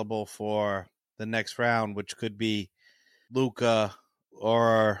not available for the next round, which could be Luka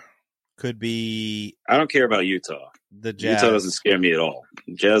or could be I don't care about Utah. the Jazz. Utah doesn't scare me at all.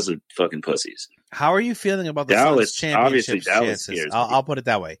 Jazz are fucking pussies. How are you feeling about the Dallas, Suns' obviously, championship Dallas chances? scares me. I'll put it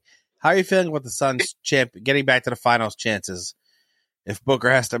that way. How are you feeling about the Suns' getting back to the finals chances if Booker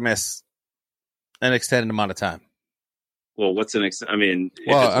has to miss an extended amount of time? Well, what's an I mean,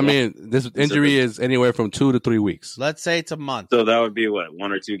 This injury is anywhere from 2 to 3 weeks. Let's say it's a month. so that would be 1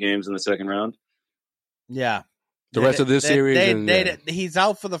 or 2 games in the second round. Yeah. The rest of this series, he's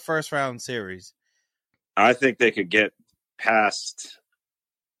out for the first round series. I think they could get past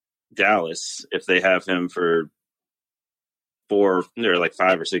Dallas if they have him for 4 or like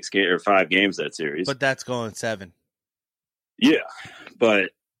 5 or 6 or 5 games that series. But that's going 7. Yeah,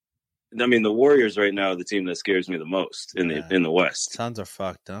 but I mean, the Warriors right now are the team that scares me the most in the West. Suns are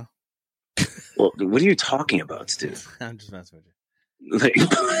fucked, huh? Well, what are you talking about, Stu? I'm just messing with you.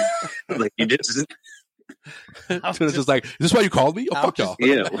 Like you just. It's just like, is this why you called me? Oh, fuck y'all.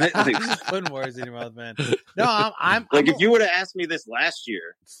 Yeah, I'm just putting words in your mouth, man. No, I'm like if you would have asked me this last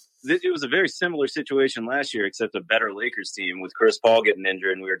year, it was a very similar situation last year, except a better Lakers team with Chris Paul getting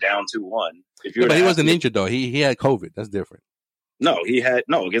injured and we were down 2-1. But he wasn't injured though. He had COVID. That's different. No,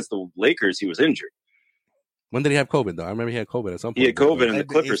 against the Lakers he was injured. When did he have COVID though? I remember he had COVID at some point. He had COVID in the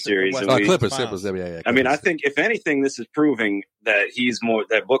Clippers series. Clippers. Yeah. I mean, I think if anything, this is proving that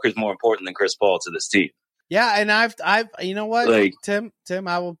that Booker's more important than Chris Paul to this team. Yeah, and I've you know what, like, Tim,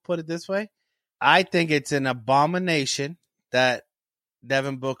 I will put it this way. I think it's an abomination that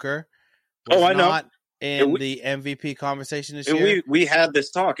Devin Booker was in the MVP conversation this and year. we had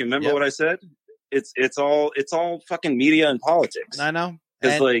this talk. And remember what I said? It's all fucking media and politics. I know.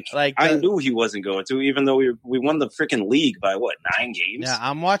 Because I knew he wasn't going to, even though we won the freaking league by 9 games. Yeah,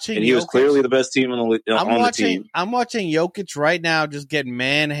 I'm watching. And he was clearly the best team on the team. I'm watching Jokic right now just get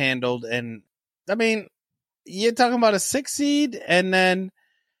manhandled, and I mean, you're talking about a 6 seed, and then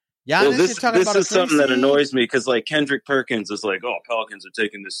Giannis, this you're talking about is a 3 something that seed? annoys me because Kendrick Perkins is like, oh, Pelicans are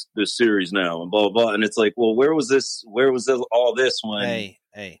taking this series now, and blah blah blah, and it's like, well, where was this all this when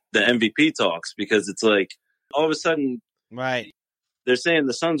the MVP talks? Because it's like all of a sudden, right? They're saying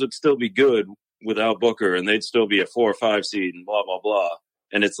the Suns would still be good without Booker, and they'd still be a 4 or 5 seed, and blah blah blah.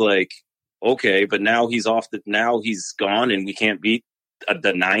 And it's like, okay, but now he's he's gone, and we can't beat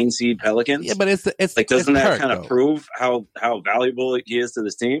the 9 seed Pelicans. Yeah, but it's like, doesn't that Perk, kind of prove how valuable he is to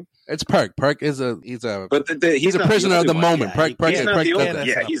this team? It's Perk. Perk is he's a prisoner of the moment. Yeah,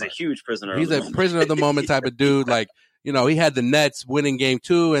 Perk he's a huge prisoner. He's a prisoner of the moment type of dude. Like, you know, he had the Nets winning game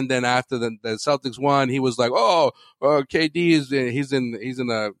 2, and then after the Celtics won, he was like, KD he's in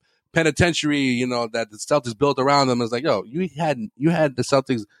a penitentiary, you know, that the Celtics built around him. It's like, yo, you had the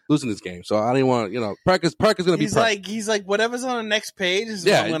Celtics losing this game, so I didn't want, you know, Perk is going to be Perk. He's like whatever's on the next page is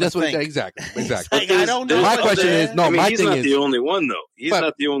what I'm going to think. Exactly. Like, I don't know. My question is, he's not the only one though. He's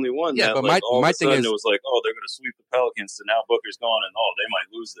not the only one. Yeah, that, but all my of a thing sudden is, it was like, oh, they're going to sweep the Pelicans, so now Booker's gone, and they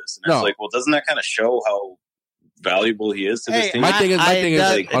might lose this. And it's like, well, doesn't that kind of show how valuable he is to this team? My thing is,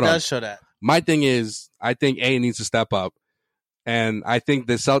 it does show that. My thing is, I think A needs to step up, and I think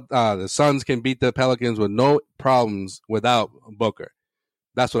the Suns can beat the Pelicans with no problems without Booker.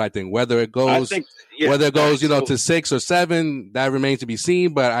 That's what I think. Whether it goes, to 6 or 7, that remains to be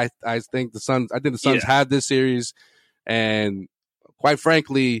seen. But I think the Suns have this series, and quite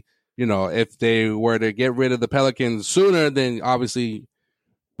frankly, you know, if they were to get rid of the Pelicans sooner, then obviously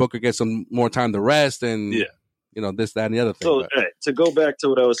Booker gets some more time to rest, and you know, this, that, and the other thing. So to go back to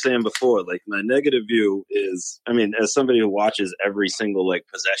what I was saying before, like, my negative view is, I mean, as somebody who watches every single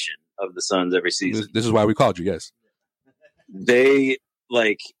possession of the Suns every season, this is why we called you. Yes, they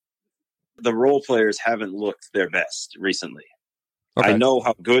the role players haven't looked their best recently. Okay. I know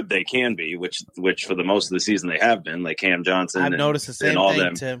how good they can be, which for the most of the season they have been, like Cam Johnson. I've noticed the same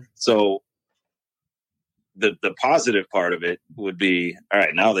thing, Tim. So the positive part of it would be, all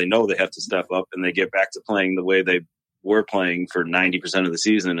right, now they know they have to step up, and they get back to playing the way they were playing for 90% of the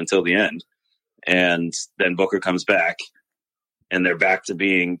season until the end. And then Booker comes back, and they're back to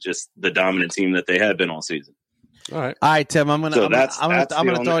being just the dominant team that they had been all season. All right, Tim. I'm gonna throw it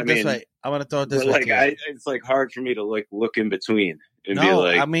this way. I'm gonna throw it this way. It's like hard for me to look in between and be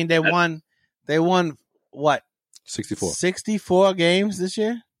like. I mean, they won what? 64 games this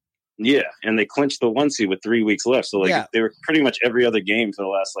year. Yeah, and they clinched the 1 seed with 3 weeks left. So they were pretty much every other game for the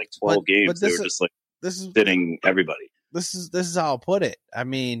last 12 games. But they were just sitting everybody. This is how I'll put it. I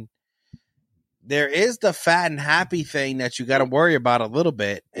mean, there is the fat and happy thing that you got to worry about a little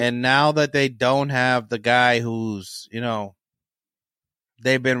bit. And now that they don't have the guy who's, you know,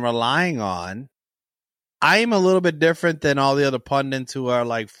 they've been relying on, I am a little bit different than all the other pundits who are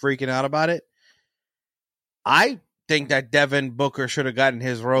freaking out about it. I think that Devin Booker should have gotten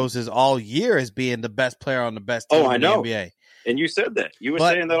his roses all year as being the best player on the best team in the NBA. And you said that. You were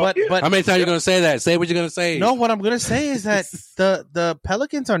saying that all year. How many times are you going to say that? Say what you're going to say. No, what I'm going to say is that the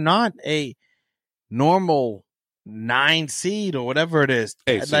Pelicans are not a normal 9 seed or whatever it is.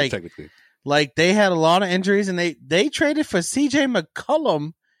 8 seed, technically. They had a lot of injuries, and they traded for CJ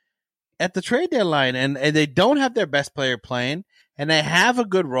McCollum at the trade deadline, and they don't have their best player playing, and they have a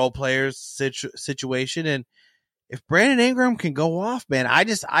good role players situation. And if Brandon Ingram can go off, man, I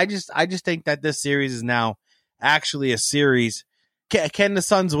just think that this series is now actually a series. Can the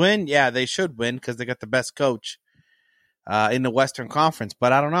Suns win? Yeah, they should win because they got the best coach in the Western Conference.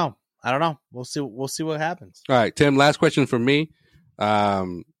 But I don't know. We'll see what happens. All right, Tim, last question for me.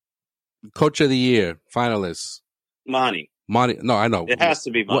 Coach of the Year, finalists. Monty. No, I know. It has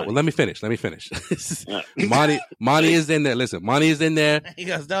to be Monty. Well, let me finish. Monty is in there. Listen, Monty is in there. He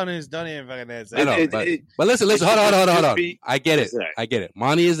goes, don't even fucking answer. I know, but listen, hold on. I get it.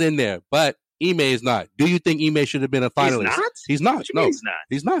 Monty is in there, but Ime is not. Do you think Ime should have been a finalist? He's not? No, he's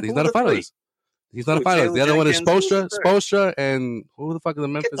not. He's not a finalist. He's not a finalist. The other one is Spoelstra, and who the fuck is the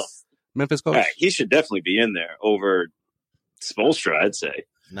Memphis coach? Right, he should definitely be in there over Spoelstra, I'd say.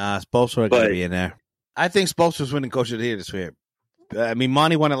 Nah, Spoelstra got to be in there. I think Spoelstra's winning Coach of the Year this year. I mean,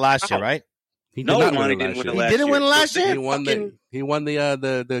 Monty won it last year, right? Monty didn't win it last year. He didn't win it last year? He won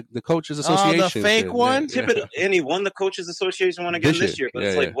the Coaches Association. Oh, the fake one? Yeah. And he won the Coaches Association one again this year. But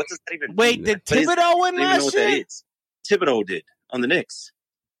it's what does that even mean? Wait, did Thibodeau win last year? Thibodeau did on the Knicks.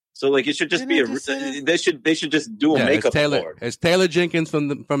 So like it should just be they should just do a makeup award. It's Taylor Jenkins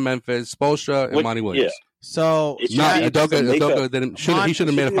from Memphis, Spoelstra, and Monty Williams. Yeah. So Udoka didn't. He should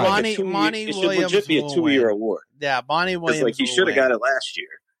have made a final. Monty it should Williams legit be a 2-year award. Yeah, Monty Williams. Like he should have got it last year,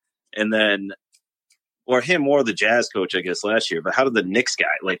 and then, or him or the Jazz coach, I guess, last year. But how did the Knicks guy?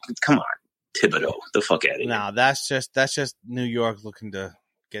 Like, come on, Thibodeau, the fuck out of here. No, that's just New York looking to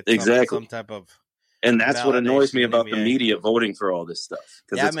get some type of. And that's what annoys me about the media voting for all this stuff.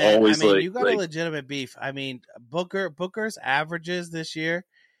 Yeah, it's man. always you got a legitimate beef. I mean, Booker's averages this year,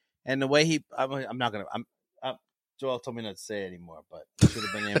 and the way he. I'm not gonna. Joel told me not to say it anymore, but it should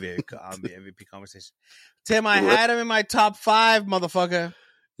have been MVP conversation. Tim, I had him in my top 5, motherfucker.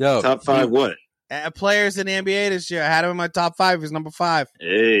 Yo, top 5 what? Players in the NBA this year. I had him in my top 5. He's number 5. Hey,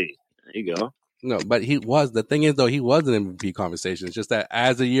 there you go. No, but the thing is, though, he was an MVP conversation. It's just that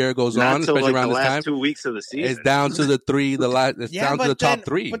as the year goes on, especially like around the this last time, 2 weeks of the season, it's down to the 3. It's down to the top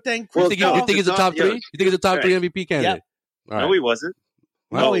 3. But then, you think it's a top 3? You think it's a top 3 MVP candidate? Yep. No, he wasn't.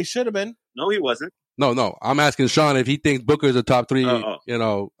 No, he should have been. No, he wasn't. No. I'm asking Sean if he thinks Booker is a top 3,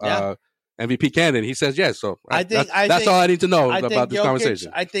 MVP candidate. He says yes. So that's all I need to know about this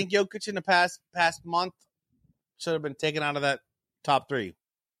conversation. I think Jokic in the past month should have been taken out of that top 3.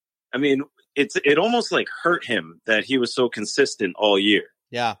 I mean, it almost like hurt him that he was so consistent all year.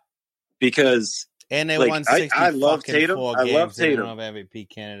 Yeah, because and they won 60 I love Tatum. I love Tatum. MVP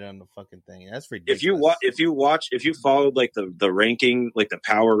candidate on the fucking thing. That's ridiculous. If you followed like the ranking, like the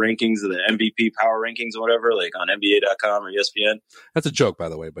power rankings of the MVP power rankings or whatever, like on NBA.com or ESPN. That's a joke, by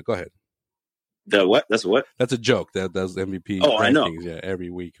the way. But go ahead. The what? That's what? That's a joke. That's MVP. Oh, rankings, I know. Yeah, every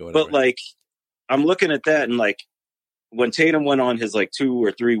week or whatever. But like, I'm looking at that and like when Tatum went on his like 2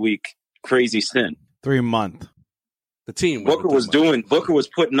 or 3 week crazy stint, 3 month, the team Booker was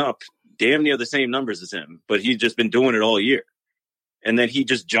putting up damn near the same numbers as him, but he's just been doing it all year. And then he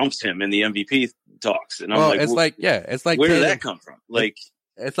just jumps him in the MVP talks. And I'm it's like where did that come from? Like,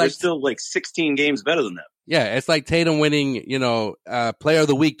 it's we're like still like 16 games better than them. Yeah, it's like Tatum winning, Player of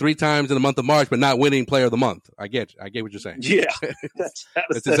the Week 3 times in the month of March, but not winning Player of the Month. I get what you're saying. Yeah, that's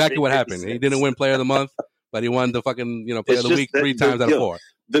exactly what happened. He didn't win Player of the Month, but he won the fucking Player of the Week 3 times out of 4.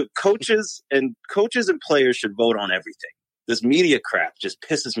 The coaches and players should vote on everything. This media crap just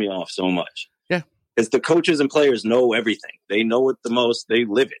pisses me off so much. Yeah, because the coaches and players know everything. They know it the most. They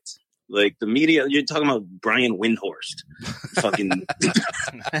live it. Like the media, you're talking about Brian Windhorst, fucking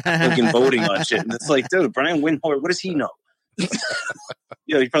voting on shit. And it's like, dude, Brian Windhorst, what does he know?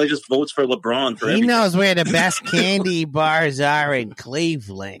 He probably just votes for LeBron for everything. He knows where the best candy bars are in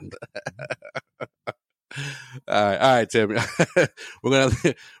Cleveland. All right, Tim. we're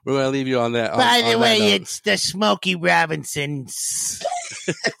gonna leave you on that. By the way, it's the Smokey Robinson's.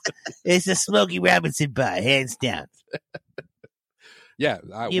 It's the Smokey Robinson bar, hands down. Yeah,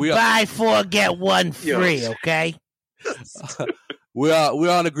 you buy 4 get 1 free. Okay. We're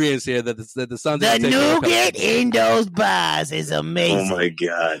on agreement here that the Suns. The nougat in those bars is amazing. Oh my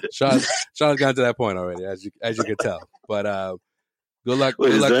god, Sean's gotten to that point already, as you can tell. But good luck.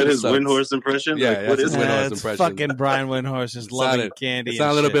 Wait, good luck is that his Suns. Windhorst impression? Yeah, like, what is Windhorst impression? Fucking Brian Windhorst is loving candy. It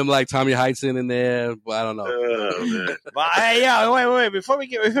sounds a little bit like Tommy Heinsohn in there, but I don't know. Oh, man. But hey, yo, wait. Before we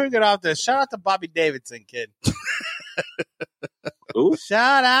get off this, shout out to Bobby Davidson, kid. Ooh.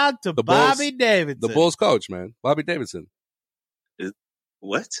 Shout out to Bobby Davidson, the Bulls coach, man, Bobby Davidson.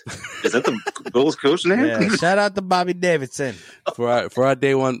 What? Is that the Bulls coach name? Yeah, shout out to Bobby Davidson for our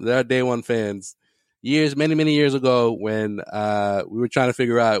day one fans. Many years ago, when we were trying to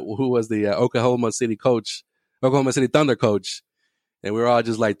figure out who was the Oklahoma City Thunder coach, and we were all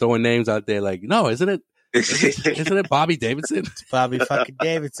just like throwing names out there, like, no, isn't it Bobby Davidson? It's Bobby fucking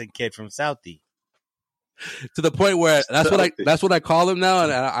Davidson, kid from Southie. To the point where that's what I call him now,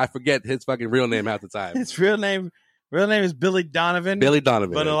 and I forget his fucking real name half the time. His real name is Billy Donovan. Billy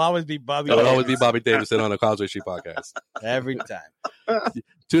Donovan, but it'll always be Bobby. It'll always be Bobby Davidson on the Causeway Street podcast every time.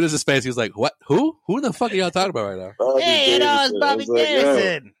 Tuna's face. He was like, "What? Who the fuck are y'all talking about right now?" Bobby it's Bobby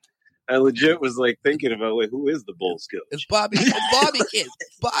Davidson. I legit was like thinking about, wait, who is the Bulls coach? It's Bobby. Bobby, kid.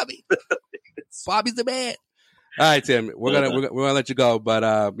 Bobby. Bobby's the man. All right, Tim. We're gonna let you go, but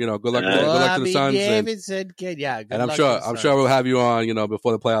good luck. Good luck to the Suns. Davidson, kid. Yeah, and I'm sure we'll have you on,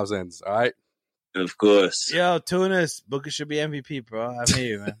 before the playoffs ends. All right. Of course. Yo, Tunas, Booker should be MVP, bro. I'm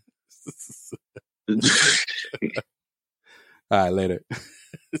here, man. All right, later.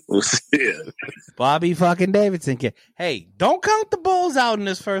 We'll see you. Bobby fucking Davidson, kid. Hey, don't count the Bulls out in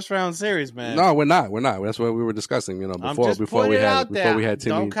this first round series, man. No, we're not. That's what we were discussing, before we had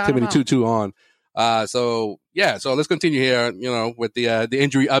Timothy Tutu on. So let's continue here, with the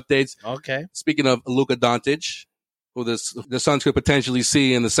injury updates. Okay. Speaking of Luka Doncic, who the Suns could potentially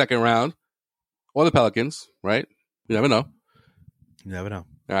see in the second round, or the Pelicans, right? You never know. You never know.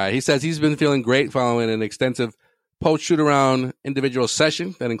 All right. He says he's been feeling great following an extensive post-shoot-around individual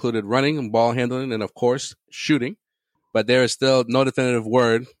session that included running and ball handling and, of course, shooting. But there is still no definitive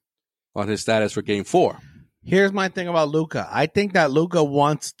word on his status for Game 4. Here's my thing about Luka. I think that Luka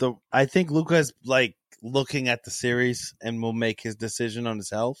is like looking at the series and will make his decision on his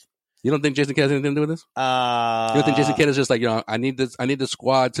health. You don't think Jason Kidd has anything to do with this? You don't think Jason Kidd is just like, I need the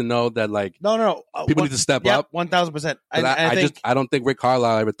squad to know that, like, no, people need to step up? 1,000%. I don't think Rick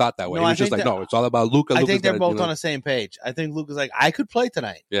Carlisle ever thought that way. He was just like, no, it's all about Luka. I think they're both on the same page. I think Luka's like, I could play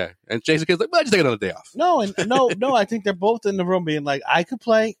tonight. Yeah, and Jason Kidd's like, well, just take another day off. No, I think they're both in the room being like, I could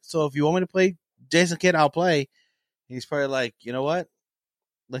play. So if you want me to play Jason Kidd, I'll play. And he's probably like, you know what?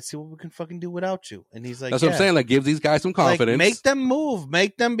 Let's see what we can fucking do without you. And he's like, that's what I'm saying. Like, give these guys some confidence. Like, make them move.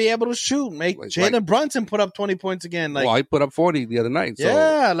 Make them be able to shoot. Make Jalen Brunson put up 20 points again. Like, well, he put up 40 the other night. So,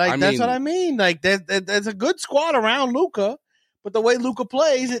 yeah, that's what I mean. Like, there's a good squad around Luka, but the way Luka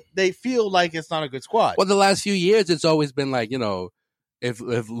plays, they feel like it's not a good squad. Well, the last few years, it's always been like, if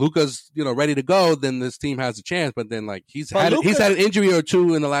Luka's ready to go, then this team has a chance. But then, like, he's had an injury or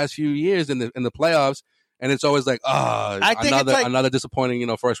two in the last few years in the playoffs. And it's always like, another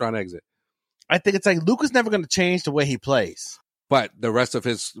disappointing, first round exit. I think it's like Luka's never going to change the way he plays. But the rest of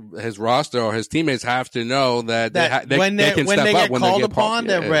his roster or his teammates have to know that they can step up when they get called upon.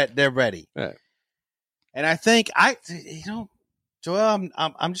 They're ready. Yeah. And I think Joel,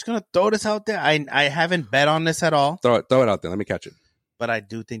 I'm just going to throw this out there. I haven't bet on this at all. Throw it out there. Let me catch it. But I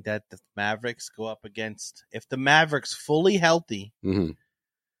do think that the Mavericks go up against, if the Mavericks fully healthy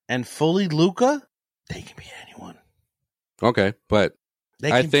and fully Luka, they can beat anyone. Okay, but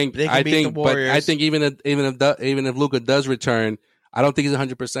I think even if Luka does return, I don't think he's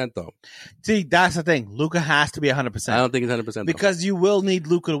 100% though. See, that's the thing. Luka has to be 100%. I don't think he's 100% because you will need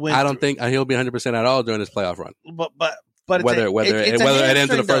Luka to win. I don't think he'll be 100% at all during this playoff run. But whether it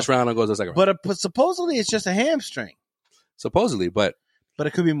ends in the first round or goes to the second round. But supposedly it's just a hamstring. Supposedly, but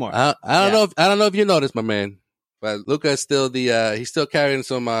it could be more. I don't know if you noticed, my man. But Luka is still he's still carrying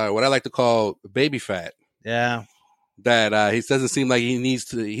some what I like to call baby fat. Yeah. That he doesn't seem like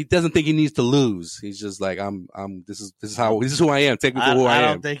he doesn't think he needs to lose. He's just like, this is who I am. Take me for who I am. I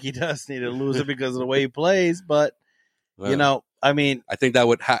don't think he does need to lose it because of the way he plays, but I mean, I think that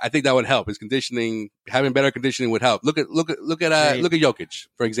would help. His conditioning, having better conditioning would help. Look at Jokic,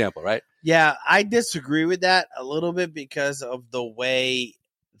 for example, right? Yeah, I disagree with that a little bit because of the way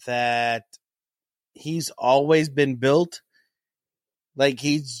that he's always been built. Like,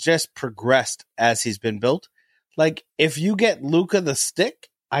 he's just progressed as he's been built. Like, if you get Luka the stick,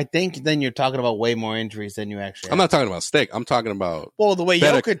 I think then you're talking about way more injuries than you actually have. I'm not talking about stick. I'm talking about the way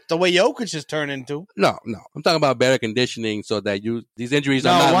Jokic has turned into. No. I'm talking about better conditioning so that these injuries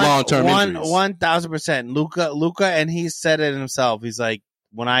are not long-term injuries. 1,000%. Luka, and he said it himself. He's like,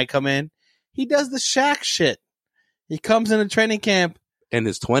 when I come in, he does the Shaq shit. He comes in a training camp. In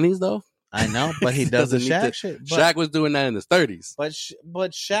his 20s, though? I know, but he does the Shaq shit. Shaq was doing that in his 30s.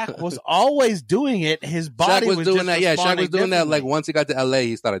 But Shaq was always doing it. His body was doing that. Yeah, Shaq was doing that. Like, once he got to LA,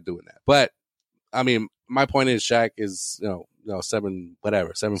 he started doing that. But I mean, my point is, Shaq is 7 So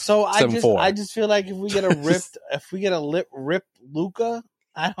 7'4". I just feel like if we get a ripped Luka,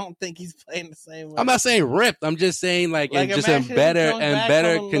 I don't think he's playing the same way. I'm not saying ripped. I'm just saying like in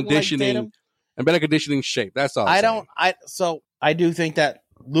better conditioning and better conditioning shape. That's all. I do think that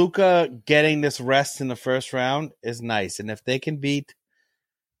Luka getting this rest in the first round is nice. And if they can beat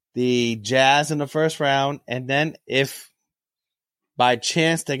the Jazz in the first round, and then if by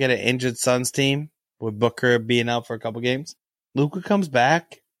chance they get an injured Suns team with Booker being out for a couple games, Luka comes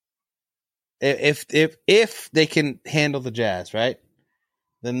back. If they can handle the Jazz, right?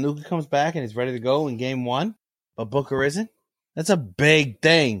 Then Luka comes back and he's ready to go in game 1, but Booker isn't. That's a big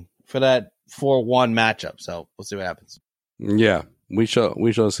thing for that 4-1 matchup. So we'll see what happens. Yeah. We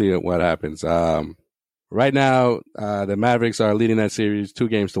shall see what happens. Right now, the Mavericks are leading that series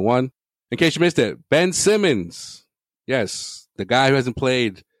 2-1. In case you missed it, Ben Simmons, yes, the guy who hasn't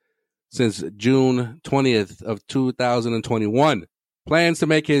played since June 20th of 2021, plans to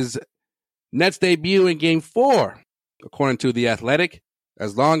make his Nets debut in Game 4, according to The Athletic,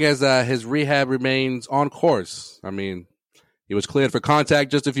 as long as his rehab remains on course. I mean, he was cleared for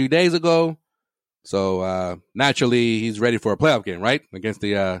contact just a few days ago. So, naturally, he's ready for a playoff game, right? Against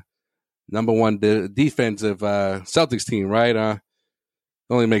the number one defensive Celtics team, right? It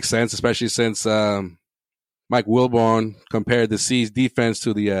only makes sense, especially since Mike Wilborn compared the C's defense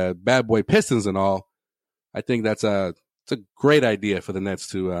to the bad boy Pistons and all. I think it's a great idea for the Nets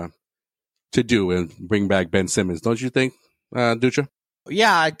to to do and bring back Ben Simmons, don't you think, Dutra?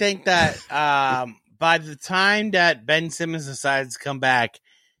 Yeah, I think that by the time that Ben Simmons decides to come back,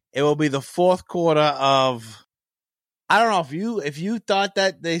 it will be the fourth quarter of. I don't know if you thought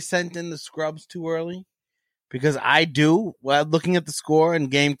that they sent in the scrubs too early, because I do. Well, looking at the score in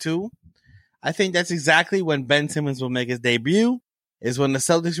Game 2, I think that's exactly when Ben Simmons will make his debut. Is when the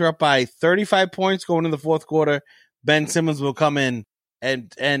Celtics are up by 35 points going in the fourth quarter. Ben Simmons will come in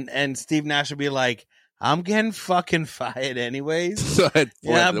and Steve Nash will be like, I'm getting fucking fired anyways. So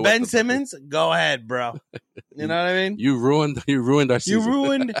yeah, Ben Simmons, go ahead, bro. You know what I mean? You ruined our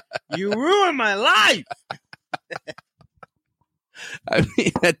season. You ruined my life. I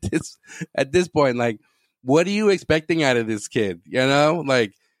mean, at this point, like, what are you expecting out of this kid? You know,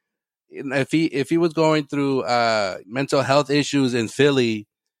 like, if he was going through mental health issues in Philly,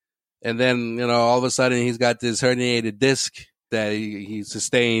 and then, you know, all of a sudden he's got this herniated disc that he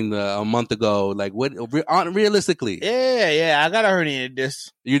sustained a month ago. Like, what realistically? Yeah, I got a herniated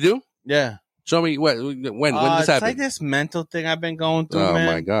disc. You do? Yeah. Show me when this It's happened. like this mental thing I've been going through. Oh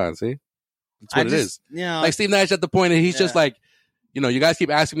man. my God! See, that's what it is. You know, like Steve Nash at the point, and he's just like, you know, you guys keep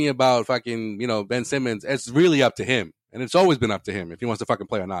asking me about fucking, you know, Ben Simmons. It's really up to him, and it's always been up to him if he wants to fucking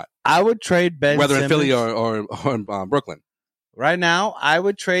play or not. I would trade Ben whether Simmons, in Philly or in Brooklyn. Right now, I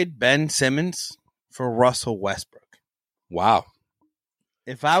would trade Ben Simmons for Russell Westbrook. Wow.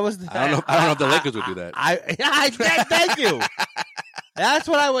 If I was, I don't know if the Lakers would do that. Thank you. That's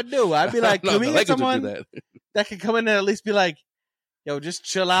what I would do. I'd be like, can we get someone that can come in and at least be like, yo, just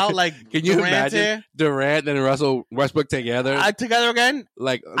chill out. Like, can you Durant imagine here? Durant and Russell Westbrook together? Together again?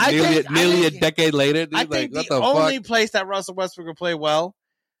 Like, nearly a decade later? Dude, I think like, the what the only fuck? place that Russell Westbrook will play well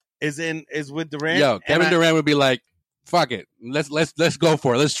is with Durant. Yo, Kevin Durant would be like, fuck it. Let's go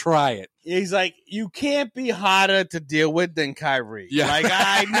for it. Let's try it. He's like, you can't be harder to deal with than Kyrie. Yeah. Like,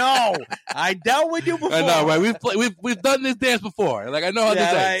 I know. I dealt with you before. I know, right? We've done this dance before. Like, I know how this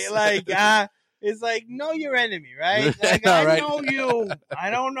ends. It's like, know your enemy, right? Like, I know you. I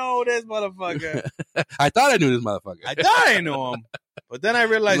don't know this motherfucker. I thought I knew this motherfucker. I thought I knew him, but then I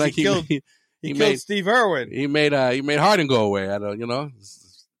realized Like, he killed Steve Irwin. He made Harden go away. I don't, you know,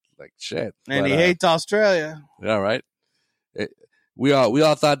 it's like shit. And But, he hates Australia. Yeah, right. We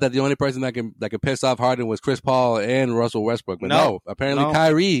all thought that the only person that could piss off Harden was Chris Paul and Russell Westbrook, but no.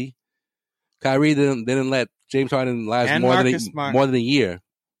 Apparently Kyrie didn't let James Harden last And more than a year.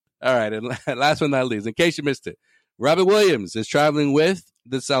 All right, and last but not least, in case you missed it, Robert Williams is traveling with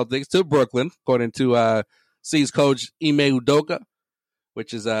the Celtics to Brooklyn, according to C's coach Ime Udoka,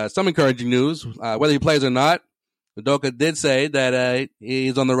 which is some encouraging news. Whether he plays or not, Udoka did say that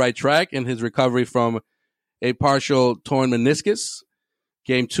he's on the right track in his recovery from a partial torn meniscus.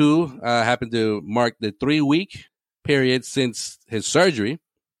 Game 2 happened to mark the 3-week period since his surgery.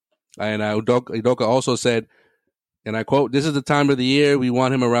 And Udoka also said, and I quote, "This is the time of the year we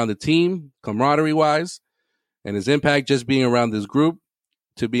want him around the team, camaraderie-wise, and his impact just being around this group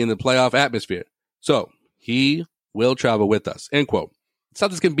to be in the playoff atmosphere. So he will travel with us," end quote.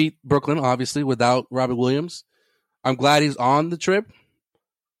 Celtics can beat Brooklyn, obviously, without Robert Williams. I'm glad he's on the trip.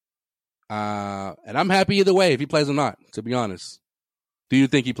 And I'm happy either way if he plays or not, to be honest. Do you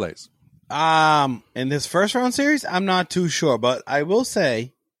think he plays? In this first round series, I'm not too sure, but I will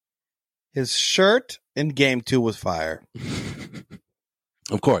say his shirt in Game 2 was fire.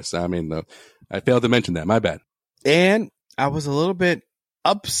 Of course. I mean, I failed to mention that. My bad. And I was a little bit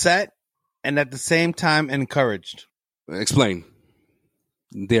upset and at the same time encouraged. Explain.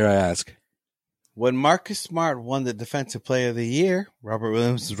 Dare I ask? When Marcus Smart won the Defensive Player of the Year, Robert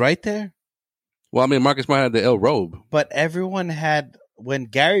Williams was right there. Well, I mean, Marcus Smart had the L robe. But everyone had, when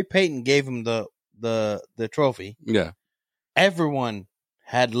Gary Payton gave him the trophy, yeah, everyone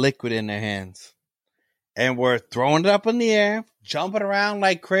had liquid in their hands and were throwing it up in the air, jumping around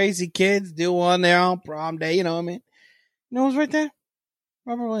like crazy kids do on their own prom day. You know what I mean? You know who's right there?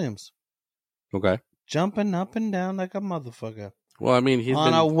 Robert Williams. Okay. Jumping up and down like a motherfucker. Well, I mean, he's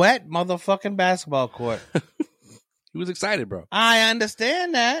on a wet motherfucking basketball court. He was excited, bro. I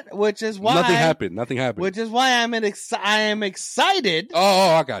understand that, which is why Nothing happened. Which is why I am excited. Oh,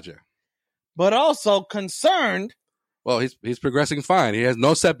 I got you. But also concerned. Well, he's progressing fine. He has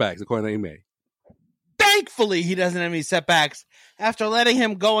no setbacks, according to Ime. Thankfully, he doesn't have any setbacks after letting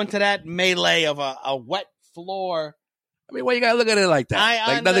him go into that melee of a wet floor. I mean, why you gotta look at it like that?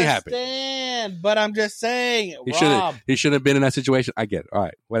 I like nothing happened. understand, but I'm just saying, He shouldn't have been in that situation. I get it. All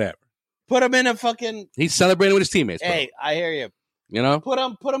right, whatever. Put him in a fucking. He's celebrating with his teammates. Bro. Hey, I hear you. You know, put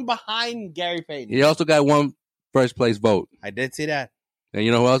him behind Gary Payton. He also got one first place vote. I did see that. And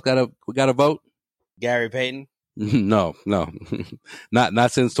you know who else got a vote? Gary Payton. No.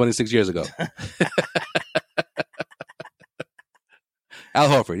 not since 26 years ago. Al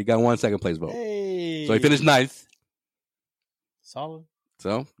Horford, he got 1 second place vote. Hey. So he finished 9th. Solid.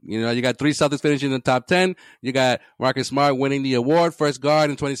 So, you got 3 Celtics finishing in the top 10. You got Marcus Smart winning the award, first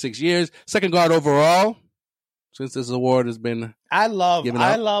guard in 26 years, second guard overall since this award has been given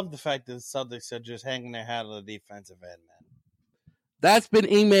out. I love the fact that the Celtics are just hanging their hat on the defensive end, man. That's been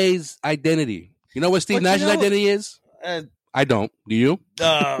Ime's identity. You know what Steve Nash's identity is? I don't. Do you?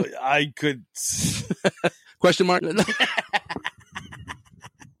 I could. Question mark?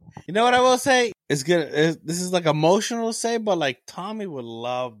 You know what I will say? It's good. This is like emotional to say, but like Tommy would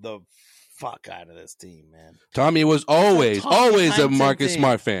love the fuck out of this team, man. Tommy was always a Marcus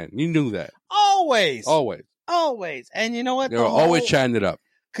Smart fan. You knew that. Always. And you know what? They were always chatting it up.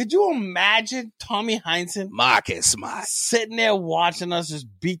 Could you imagine Tommy Heinsohn, Marcus Smart, sitting there watching us just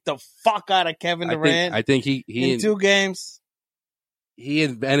beat the fuck out of Kevin Durant? I think he in 2 games. He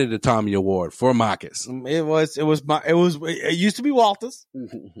invented the Tommy Award for Marcus. It used to be Walters,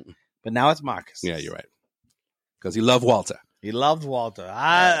 but now it's Marcus. Yeah, you're right. Because he loved Walter. He loved Walter.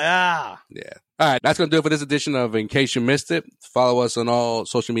 Yeah. All right, that's going to do it for this edition of In Case You Missed It. Follow us on all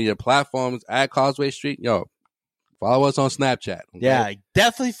social media platforms at Causeway Street. Yo, follow us on Snapchat. Okay? Yeah,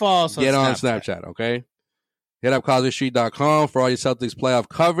 definitely follow us on Get on Snapchat, okay? Hit up CausewayStreet.com for all your Celtics playoff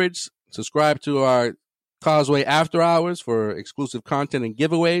coverage. Subscribe to our Causeway After Hours for exclusive content and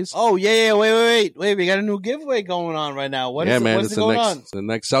giveaways. Oh, yeah. Wait. We got a new giveaway going on right now. What's going on? It's the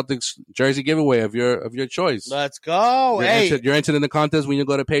next Celtics jersey giveaway of your choice. Let's go. You're entered in the contest when you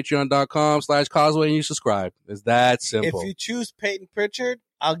go to patreon.com/Causeway and you subscribe. It's that simple. If you choose Peyton Pritchard,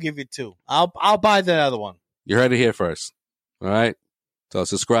 I'll give you 2. I'll buy the other one. You heard it here first. All right? So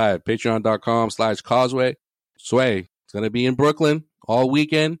subscribe. Patreon.com/Causeway. Sway is going to be in Brooklyn all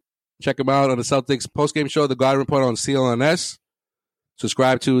weekend. Check him out on the Celtics postgame show, The Garden Report on CLNS.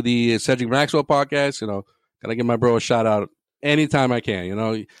 Subscribe to the Cedric Maxwell podcast. Gotta give my bro a shout out anytime I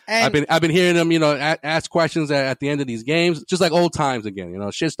can. I've been hearing him, ask questions at the end of these games, just like old times again.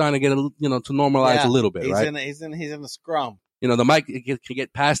 Shit's starting to get to normalize a little bit, right? He's in the scrum. The mic can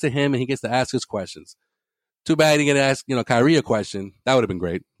get passed to him and he gets to ask his questions. Too bad he didn't get to ask, Kyrie a question. That would have been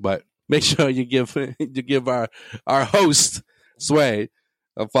great. But make sure you give our host Sway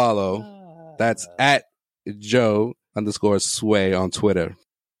a follow. That's at Joe_Sway on Twitter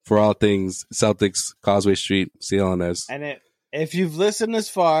for all things Celtics, Causeway Street, CLNS. And if you've listened this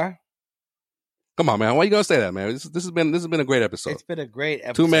far, come on, man. Why you gonna say that, man? This has been a great episode. It's been a great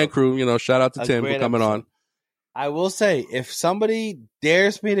episode. 2-man crew. Shout out to Tim for coming on. I will say, if somebody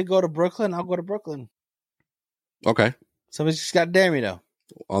dares me to go to Brooklyn, I'll go to Brooklyn. Okay. Somebody's just got to dare me though.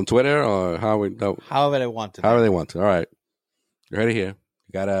 On Twitter or however they want to. However they want to. All right. You heard it here.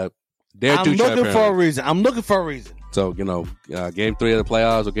 Gotta dare I'm looking for a reason. So, game 3 of the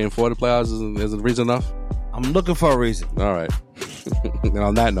playoffs or game 4 of the playoffs isn't reason enough? I'm looking for a reason. All right. And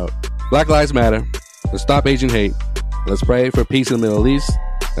on that note, Black Lives Matter. Let's stop Asian hate. Let's pray for peace in the Middle East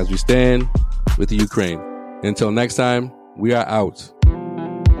as we stand with the Ukraine. Until next time, we are out.